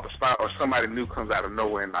knock them off the spot, or somebody new comes out of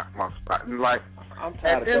nowhere and knock them off the spot. And like, I'm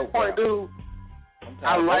tired at this point, dude,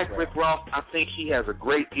 I like dope Rick Ross. I think he has a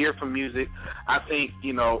great ear for music. I think,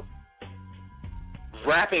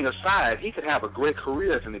 rapping aside, he could have a great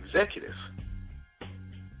career as an executive.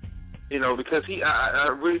 Because I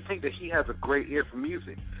really think that he has a great ear for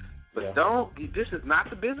music. But this is not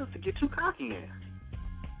the business to get too cocky in.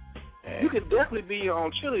 You could definitely be your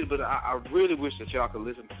own cheerleader, but I really wish that y'all could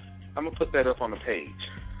listen. I'm going to put that up on the page.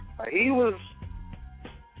 He was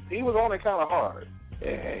on it kind of hard.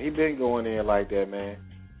 Yeah, he been going in like that, man.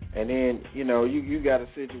 And then, you got a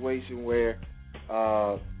situation where,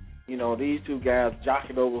 these two guys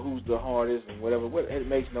jockeying over who's the hardest and whatever. It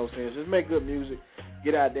makes no sense. Just make good music.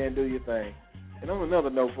 Get out there and do your thing. And on another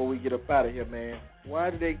note, before we get up out of here, man, why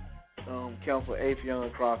did they cancel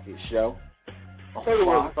Affion Crockett's show? Say it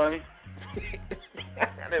wasn't funny.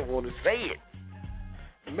 I didn't want to say it.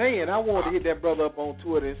 Man, I wanted to hit that brother up on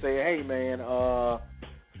Twitter and say, hey, man,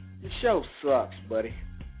 your show sucks, buddy.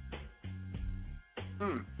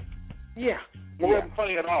 Yeah. It wasn't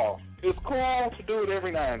funny at all. It was cool to do it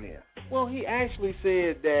every now and then. Well, he actually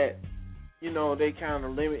said that, they kind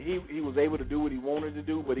of limit. He was able to do what he wanted to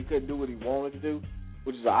do, but he couldn't do what he wanted to do,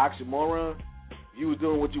 which is an oxymoron. If you was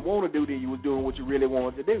doing what you want to do, then you was doing what you really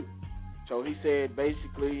wanted to do. So he said,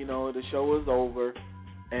 basically, the show is over,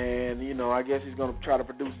 and, I guess he's going to try to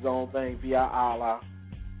produce his own thing via a la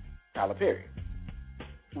Tyler Perry.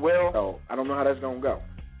 Well, so I don't know how that's going to go.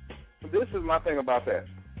 This is my thing about that.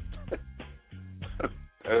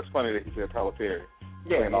 It's funny that he said Tyler Perry.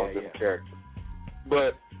 Playing all different characters.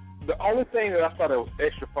 But the only thing that I thought that was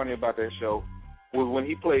extra funny about that show was when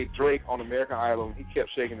he played Drake on American Idol and he kept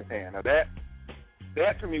shaking his hand. Now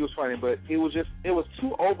that to me was funny, but it was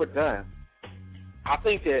too overdone. I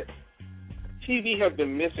think that TV has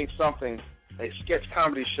been missing something, a sketch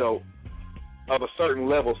comedy show of a certain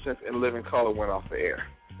level since In Living Color went off the air.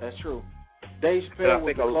 That's true. Dave Chappelle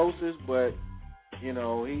was the closest, but,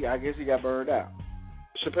 I guess he got burned out.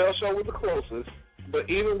 Chappelle Show was the closest, but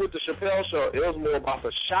even with the Chappelle Show, it was more about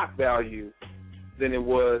the shock value than it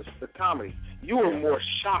was the comedy. You were more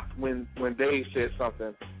shocked when Dave said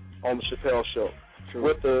something on the Chappelle Show. True.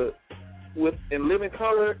 With In Living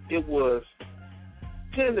Color, it was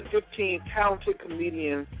 10 to 15 talented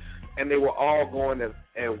comedians, and they were all going at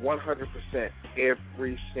 100%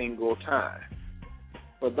 every single time.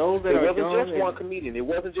 But those that it are wasn't just one comedian. It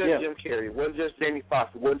wasn't just Jim Carrey. It wasn't just Jamie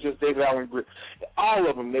Foxx. It wasn't just David Allen Greer. All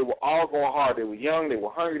of them, they were all going hard. They were young. They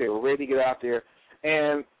were hungry. They were ready to get out there.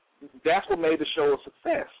 And that's what made the show a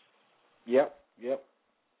success. Yep.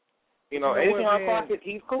 Affion Crockett,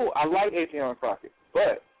 he's cool. I like Affion Crockett.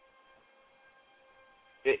 But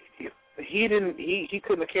he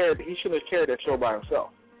couldn't have carried. He shouldn't have carried that show by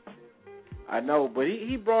himself. I know, but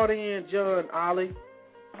he brought in John Ollie.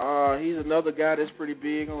 He's another guy that's pretty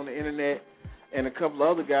big on the internet. and a couple of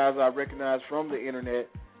other guys I recognize from the internet.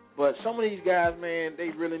 But some of these guys, man, they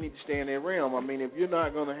really need to stay in their realm. I mean, if you're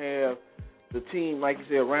not going to have the team, like you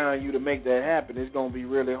said, around you to make that happen, it's going to be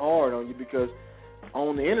really hard on you because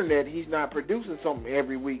on the internet, he's not producing something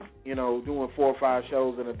every week, doing 4 or 5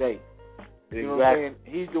 shows in a day. You know what I'm saying?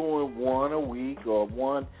 He's doing one a week or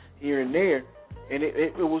one here and there, and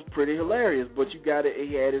it was pretty hilarious. But you got it.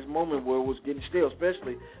 He had his moment where it was getting stale,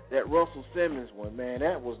 especially that Russell Simmons one. Man,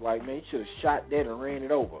 that was like, man, he should have shot that and ran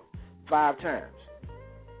it over 5 times.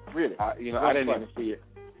 Really? I didn't even see it.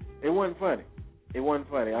 It wasn't funny.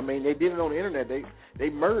 I mean, they did it on the internet. They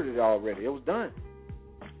murdered it already. It was done.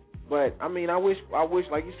 But I mean, I wish,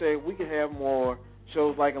 like you said, we could have more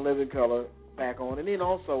shows like In Living Color back on. And then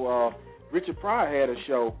also, Richard Pryor had a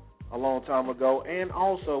show a long time ago. And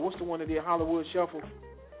also, what's the one that did Hollywood Shuffle?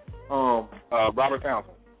 Robert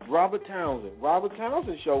Townsend. Robert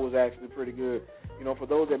Townsend's show was actually pretty good. For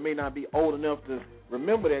those that may not be old enough to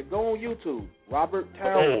remember that, go on YouTube. Robert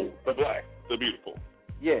Townsend. The black, the beautiful.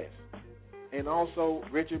 Yes. And also,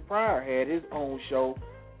 Richard Pryor had his own show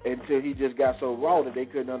until he just got so raw that they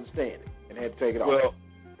couldn't understand it and had to take it off. Well,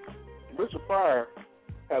 Richard Pryor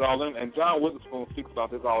had all them, and John Witherspoon speaks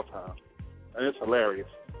about this all the time, and it's hilarious.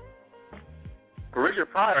 Richard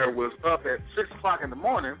Pryor was up at 6 o'clock in the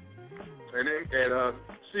morning and at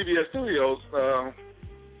CBS Studios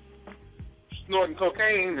snorting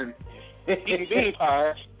cocaine and eating bean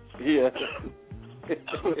pies. Yeah.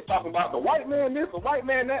 Talking about the white man this, the white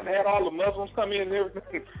man that, and had all the Muslims come in and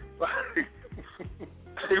everything.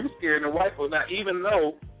 He was scaring the white folks. Now, even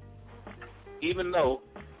though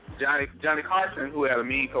Johnny Carson, who had a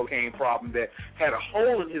mean cocaine problem that had a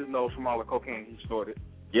hole in his nose from all the cocaine he snorted,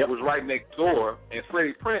 was right next door, and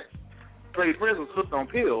Freddie Prinze was hooked on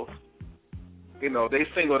pills. They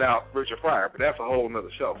singled out Richard Pryor, but that's a whole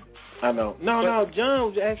other show. I know. No,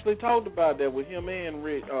 John actually talked about that with him and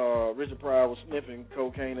Richard Pryor was sniffing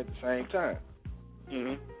cocaine at the same time.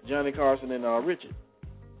 Mm-hmm. Johnny Carson and Richard.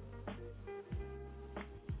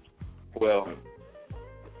 Well,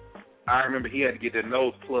 I remember he had to get that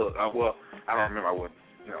nose plugged. Well, I don't remember. I wouldn't,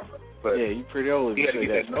 but yeah, you pretty old. He had to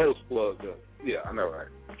get that nose plugged up. Yeah, I know, right?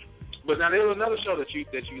 But now there was another show that you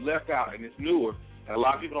left out, and it's newer, and a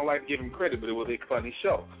lot of people don't like to give him credit, but it was a funny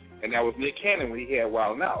show, and that was Nick Cannon when he had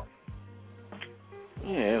Wild 'N Out.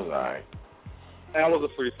 Yeah, it was all right. That was a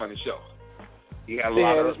pretty funny show. He had a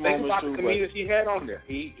lot of think about the comedians he had on there.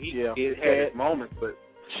 He had his moments, but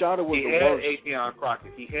Shawty was he the had worst. Adrian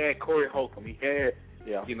Crockett. He had Corey Holcomb. He had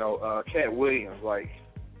Cat Williams. Shawty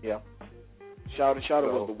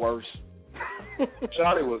was the worst.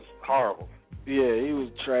 Shawty was horrible. Yeah, he was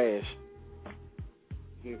trash.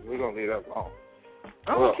 We're gonna leave that alone.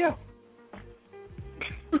 I don't care.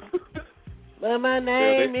 But my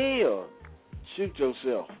name is. Shoot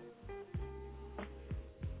yourself.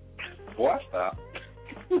 Boy, stop.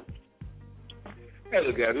 Hey,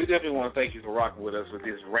 look, guys, we definitely want to thank you for rocking with us with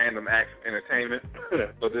this random acts of entertainment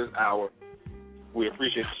for this hour. We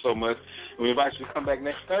appreciate you so much. And we invite you to come back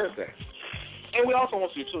next Thursday. And we also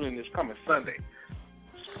want you to tune in this coming Sunday,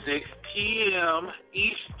 6 p.m.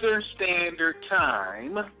 Eastern Standard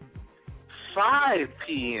Time, 5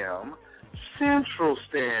 p.m. Central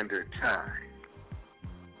Standard Time.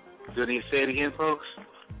 Do you need to say it again, folks?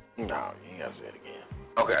 No, you ain't got to say it again.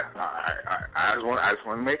 Okay, all right. I just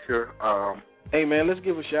want to make sure. Hey, man, let's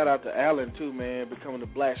give a shout-out to Alan, too, man, becoming the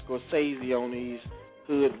Black Scorsese on these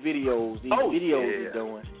hood videos, he's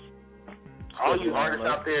doing. All you artists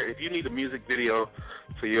out there, if you need a music video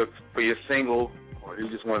for your single, or you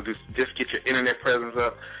just want to just get your internet presence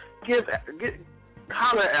up,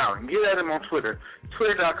 holler at Alan. Get at him on Twitter,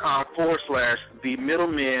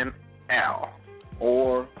 twitter.com/themiddlemanal.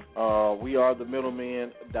 Or we are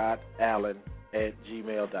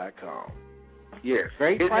themiddleman.allen@gmail.com. Yes.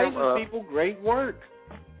 Great prices, people. Great work.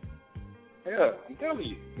 Yeah, I'm telling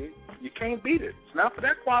you. You can't beat it. It's not for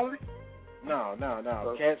that quality. No.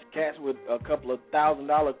 Cats with a couple of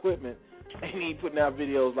 $1,000 equipment ain't even putting out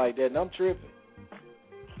videos like that, and I'm tripping.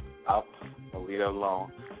 I'll leave that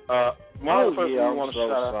alone. One other person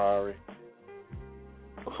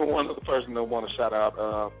that want to shout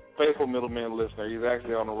out, faithful Middleman listener. He's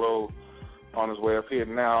actually on the road on his way up here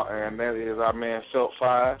now, and that is our man Felt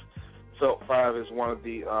 5. Felt 5 is one of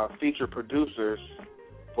the feature producers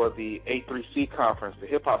for the A3C conference, the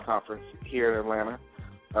hip-hop conference here in Atlanta.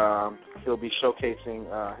 He'll be showcasing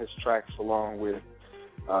his tracks along with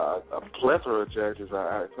a plethora of judges.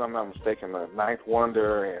 If I'm not mistaken, the Ninth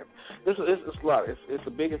Wonder, and it's a lot. It's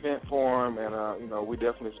a big event for him, and we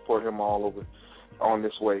definitely support him all over on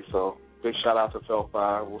this way. So big shout out to Felt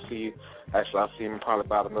 5. We'll see you. Actually, I'll see him in probably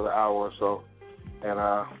about another hour or so. And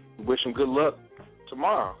wish him good luck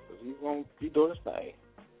tomorrow, because he's going to be doing his thing.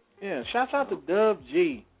 Yeah, shouts out to Dub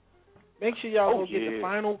G. Make sure y'all go get the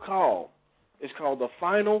Final Call. It's called The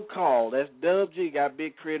Final Call. That's Dub G. Got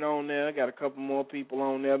Big Crit on there. Got a couple more people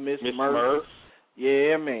on there. Miss Murph.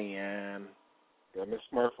 Yeah, man. Got Miss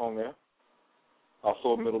Murph on there. Also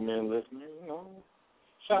a middleman listener, you know.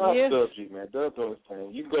 Shout out to Dub G, man. Dub doing his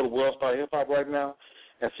thing. You can go to World Star Hip Hop right now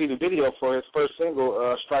and see the video for his first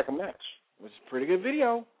single, Strike a Match. Which is a pretty good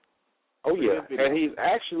video. Oh, yeah. And he's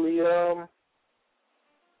actually,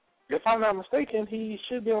 if I'm not mistaken, he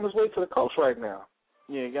should be on his way to the coast right now.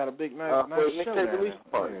 Yeah, he got a big nice for his show mixtape release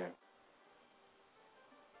party.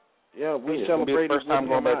 Yeah, we celebrated. celebrated. It'll be the first time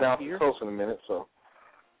going back down to the coast in a minute, so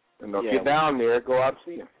if you're down there, go out and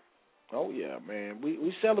see him. Oh, yeah, man.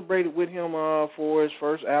 We celebrated with him for his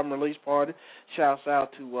first album release party. Shouts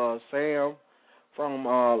out to Sam from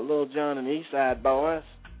Lil Jon and East Side Boys.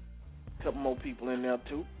 A couple more people in there,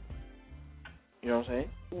 too. You know what I'm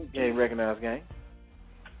saying? Gang recognized gang.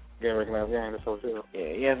 Gang recognized gang, that's what it is.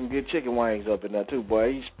 Yeah, he had some good chicken wings up in there, too,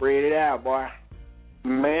 boy. He spread it out, boy.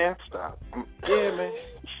 Man, stop. Yeah, man.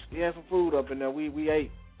 He had some food up in there. We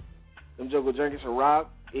ate. Them jokers drinking some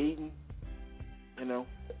rock, eating, you know,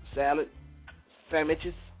 salad,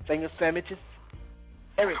 sandwiches, finger sandwiches,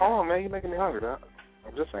 everything. Come on, man. You're making me hungry, Doc.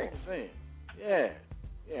 I'm just saying. Yeah.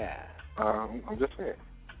 I'm just saying.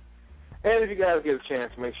 And if you guys get a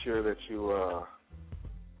chance, make sure that you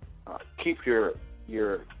keep your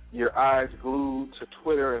eyes glued to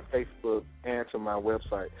Twitter and Facebook and to my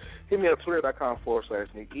website. Hit me up at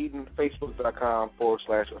twitter.com/Nick Eden,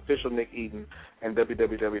 facebook.com/official Nick Eden, and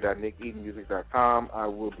www.nickedenmusic.com. I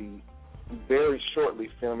will be very shortly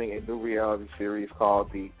filming a new reality series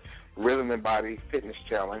called the Rhythm and Body Fitness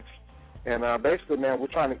Challenge. And basically, man, we're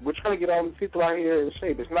trying to get all these people out here in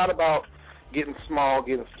shape. It's not about getting small,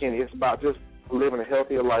 getting skinny. It's about just living a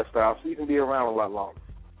healthier lifestyle so you can be around a lot longer.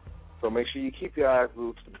 So make sure you keep your eyes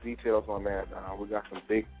glued to the details on that. We got some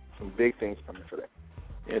big things coming for that.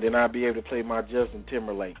 Yeah, then I'll be able to play my Justin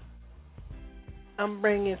Timberlake. I'm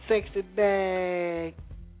bringing sexy back.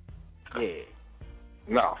 Yeah.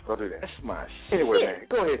 No, don't do that. That's my shit. Anyway, man,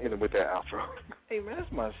 go ahead and hit him with that outro. Hey, man,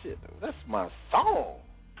 that's my shit, though. That's my song.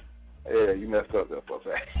 Yeah, you messed up there for a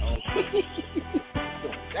fact.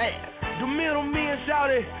 Damn. The middleman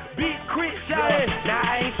shouted, Big Crit shouted. Now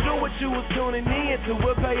I ain't sure what you was tuning in to,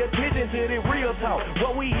 but pay attention to the real talk.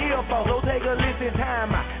 What we here for, so take a listen,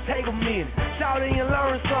 time out, take a minute. Shout in and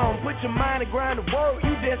learn some, put your mind to grind the work,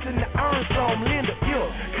 you destined to earn some. Linda,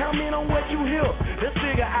 comment on what you hear. Let's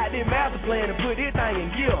figure out this master plan and put this thing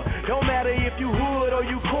in gear. Don't matter if you hood or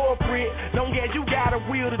you corporate, don't get you got a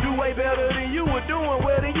will to do way better than you were doing,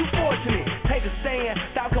 well then you fortunate. Take a stand,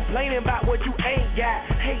 stop complaining about what you ain't got,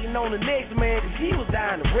 hating on the next man, cause he was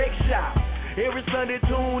down the wreck shop. Every Sunday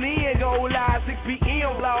tune in, go live 6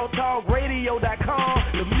 p.m.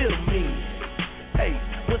 blogtalkradio.com. The middleman. Hey,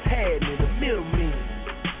 what's happening? The middleman.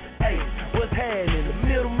 Hey, what's happening? The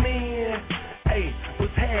middleman. Hey,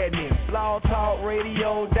 what's happening?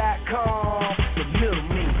 blogtalkradio.com. The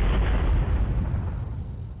middleman.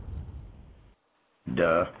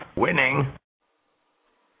 Duh. Winning.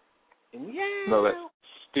 Yeah. No, that's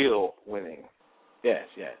still winning. Yes.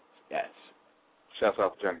 Shouts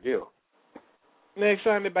out to Johnny Gill. Next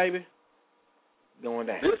Sunday, baby. Going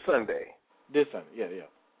down. This Sunday. Yeah.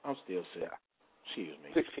 I'm still sick. Excuse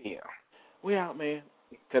me. 6 p.m. We out, man.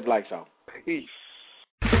 Cut the lights off. Peace.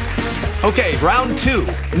 Okay, round 2.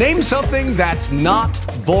 Name something that's not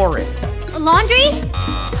boring. A laundry?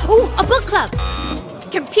 Ooh, a book club.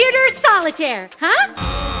 Computer solitaire, huh?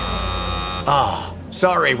 Ah,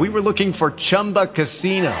 sorry, we were looking for Chumba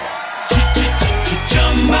Casino.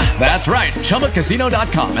 That's right.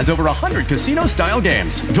 ChumbaCasino.com has over 100 casino-style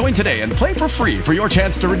games. Join today and play for free for your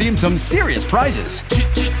chance to redeem some serious prizes.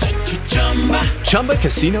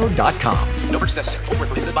 ChumbaCasino.com. No purchase necessary. Void where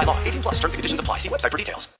prohibited by law. 18+ terms and conditions apply. See website for details.